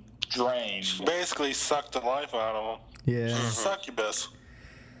been drained. Basically sucked the life out of him. Yeah. Succubus.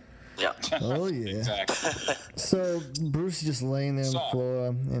 Yeah. Oh yeah. Exactly. So Bruce is just laying there on the floor,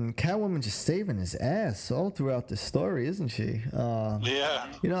 and Catwoman just saving his ass all throughout the story, isn't she? Yeah.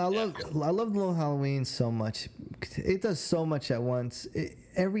 I love Little Halloween so much. It does so much at once.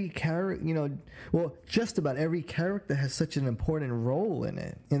 Every character, just about every character has such an important role in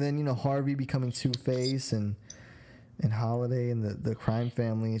it. And then Harvey becoming Two-Face and Holiday and the crime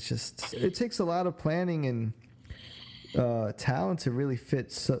family. It takes a lot of planning and talent to really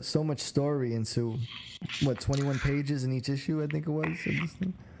fit so much story into 21 pages in each issue, I think it was.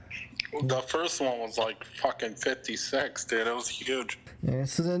 The first one was like fucking 56, dude. It was huge. Yeah.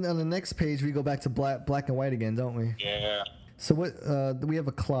 So then on the next page we go back to black and white again, don't we? Yeah. So we have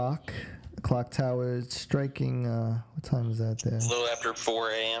a clock tower striking. What time is that there? A little after 4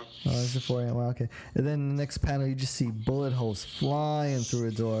 a.m. Oh, is it 4 a.m.? Well, okay. And then the next panel, you just see bullet holes flying through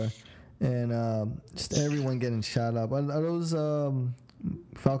a door, and just everyone getting shot up. Are those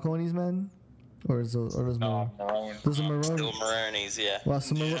Falcone's men, or those Maroni? Those are Maroni. Still Maroni's, yeah. Well,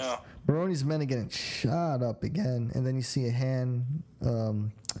 so Maroni's men are getting shot up again, and then you see a hand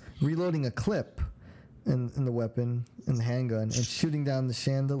reloading a clip in the weapon, in the handgun, and shooting down the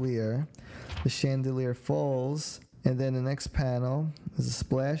chandelier. The chandelier falls, and then the next panel is a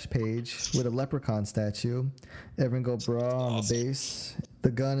splash page with a leprechaun statue. Evan Go Bra on the base. The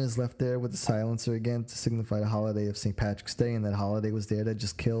gun is left there with the silencer again to signify the holiday of St. Patrick's Day, and that Holiday was there that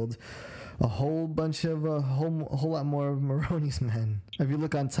just killed a whole bunch of a whole lot more of Maroni's men. If you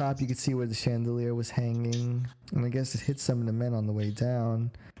look on top, you can see where the chandelier was hanging, and I guess it hit some of the men on the way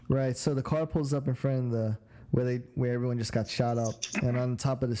down. Right, so the car pulls up in front of where everyone just got shot up, and on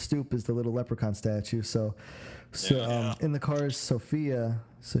top of the stoop is the little leprechaun statue. So in the car is Sophia,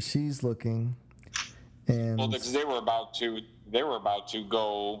 so she's looking, And because they were about to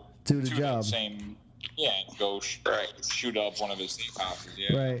go do the to job. That same, shoot up one of his safe houses.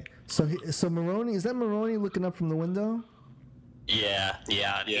 Yeah. Right. So Maroni, is that Maroni looking up from the window? Yeah.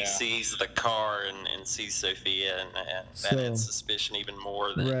 He sees the car and sees Sophia, and that adds suspicion even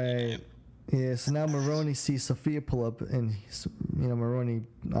more. Right. Yeah, so now Maroni sees Sophia pull up, and Maroni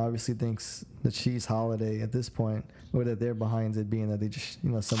obviously thinks that she's Holiday at this point, or that they're behind it, being that they just,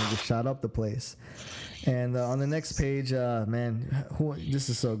 someone just shot up the place. And on the next page, man, this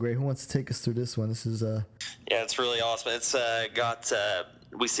is so great. Who wants to take us through this one? This is Yeah, it's really awesome. It's got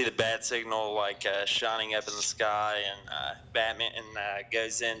we see the bat signal shining up in the sky, and Batman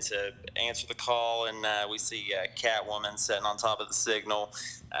goes in to answer the call, and we see Catwoman sitting on top of the signal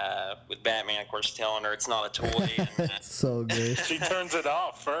with Batman, of course, telling her it's not a toy. And, so good. She turns it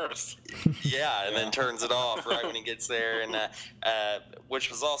off first. And then turns it off right when he gets there, and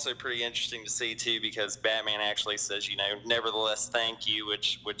which was also pretty interesting to see too, because Batman actually says, nevertheless, thank you,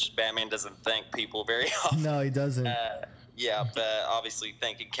 which Batman doesn't thank people very often. No, he doesn't. But obviously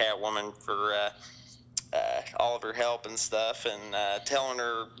thanking Catwoman for all of her help and stuff, and telling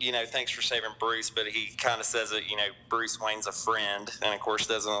her, thanks for saving Bruce, but he kind of says that, Bruce Wayne's a friend, and of course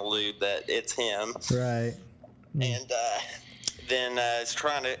doesn't allude that it's him. Right. And then is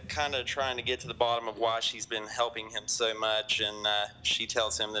trying to get to the bottom of why she's been helping him so much, and she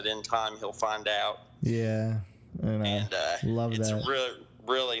tells him that in time he'll find out. Yeah. And love it's that. It's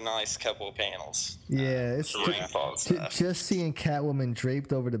really nice couple of panels. Yeah, it's just seeing Catwoman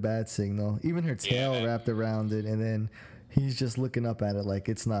draped over the bat signal, even her tail wrapped around it, and then he's just looking up at it like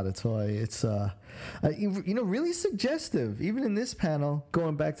it's not a toy. It's really suggestive. Even in this panel,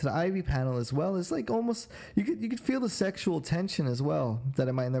 going back to the Ivy panel as well, it's like almost you could feel the sexual tension as well that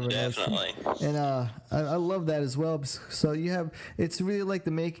I might never Definitely. notice. And I love that as well. So it's really like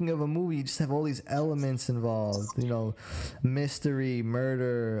the making of a movie. You just have all these elements involved. Mystery,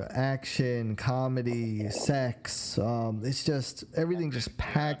 murder, action, comedy, sex. It's just everything just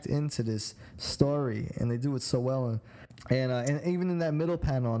packed into this story, and they do it so well. And even in that middle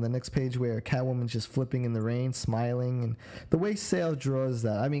panel on the next page where Catwoman's just flipping in the rain, smiling, and the way Sale draws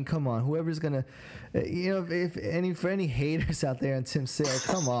that, I mean, come on, whoever's gonna, for any haters out there on Tim Sale,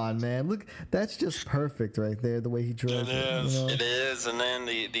 come on, man, look, that's just perfect right there, the way he draws it. It is, and then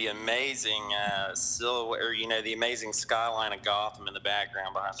the amazing silhouette, or the amazing skyline of Gotham in the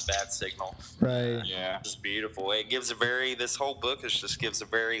background behind the bat signal. Right. Yeah. It's beautiful. It gives this whole book just gives a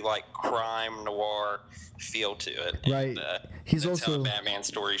very crime noir feel to it. Right. And, he's that's also how a Batman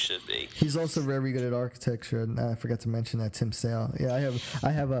story should be. He's also very good at architecture, and I forgot to mention that Tim Sale. Yeah,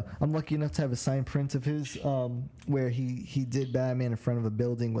 I'm lucky enough to have a signed print of his where he did Batman in front of a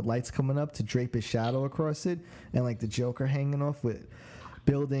building with lights coming up to drape his shadow across it, and the Joker hanging off with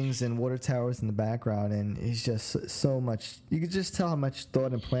buildings and water towers in the background, and he's just so much. You could just tell how much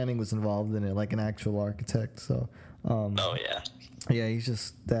thought and planning was involved in it, like an actual architect. So. Oh yeah. Yeah, he's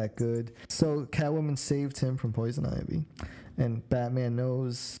just that good. So Catwoman saved him from Poison Ivy, and Batman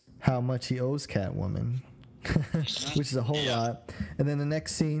knows how much he owes Catwoman, which is a whole lot. And then the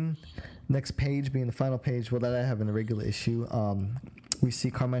next page being the final page, that I have in the regular issue, we see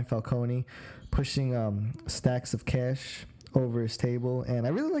Carmine Falcone pushing stacks of cash over his table, and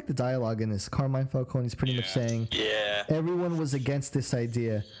I really like the dialogue in this. Carmine Falcone's pretty much saying, everyone was against this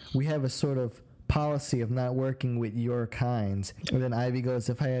idea. We have a sort of policy of not working with your kind. And then Ivy goes,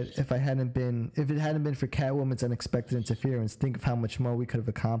 if it hadn't been for Catwoman's unexpected interference, think of how much more we could have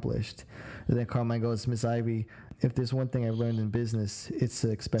accomplished. And then Carmine goes, Miss Ivy, if there's one thing I've learned in business, it's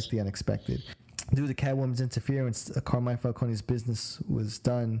to expect the unexpected. Due to Catwoman's interference, Carmine Falcone's business was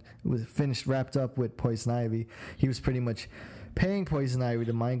finished, wrapped up with Poison Ivy. He was pretty much paying Poison Ivy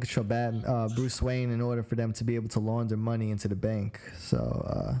to mind control Bruce Wayne in order for them to be able to launder money into the bank.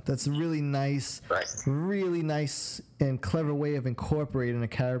 So that's a really nice and clever way of incorporating a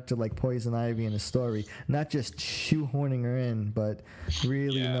character like Poison Ivy in a story. Not just shoehorning her in, but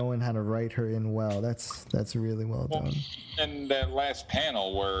really knowing how to write her in well. That's really well done. And that last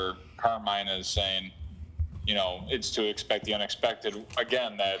panel where Carmine is saying, it's to expect the unexpected.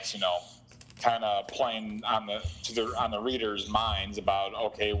 Again, that's kind of playing on the readers' minds about,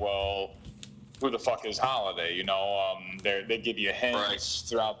 okay, well, who the fuck is Holiday? They give you hints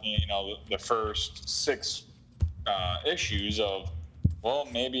throughout the first 6 issues of, well,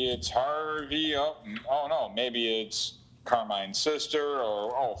 maybe it's Harvey. Oh no, maybe it's Carmine's sister,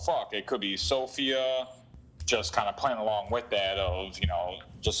 or oh fuck, it could be Sophia. Just kind of playing along with that of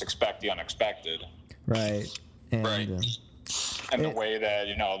just expect the unexpected. Right. And, And the way that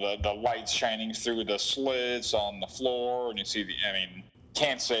the lights shining through the slits on the floor, and you see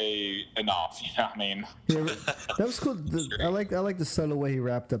can't say enough. You know what I mean? Yeah, that was cool. I like the subtle way he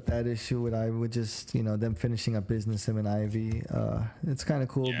wrapped up that issue with Ivy, with just them finishing up business, him and Ivy. It's kind of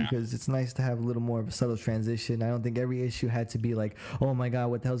cool because it's nice to have a little more of a subtle transition. I don't think every issue had to be like, oh my god,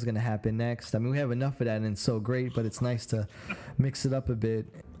 what the hell's gonna happen next? I mean, we have enough of that and it's so great, but it's nice to mix it up a bit.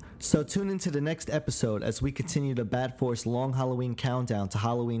 So tune into the next episode as we continue the Bat Force long Halloween countdown to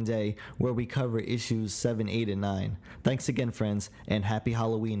Halloween Day, where we cover issues 7, 8, and 9. Thanks again, friends, and happy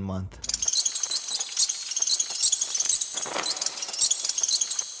Halloween month.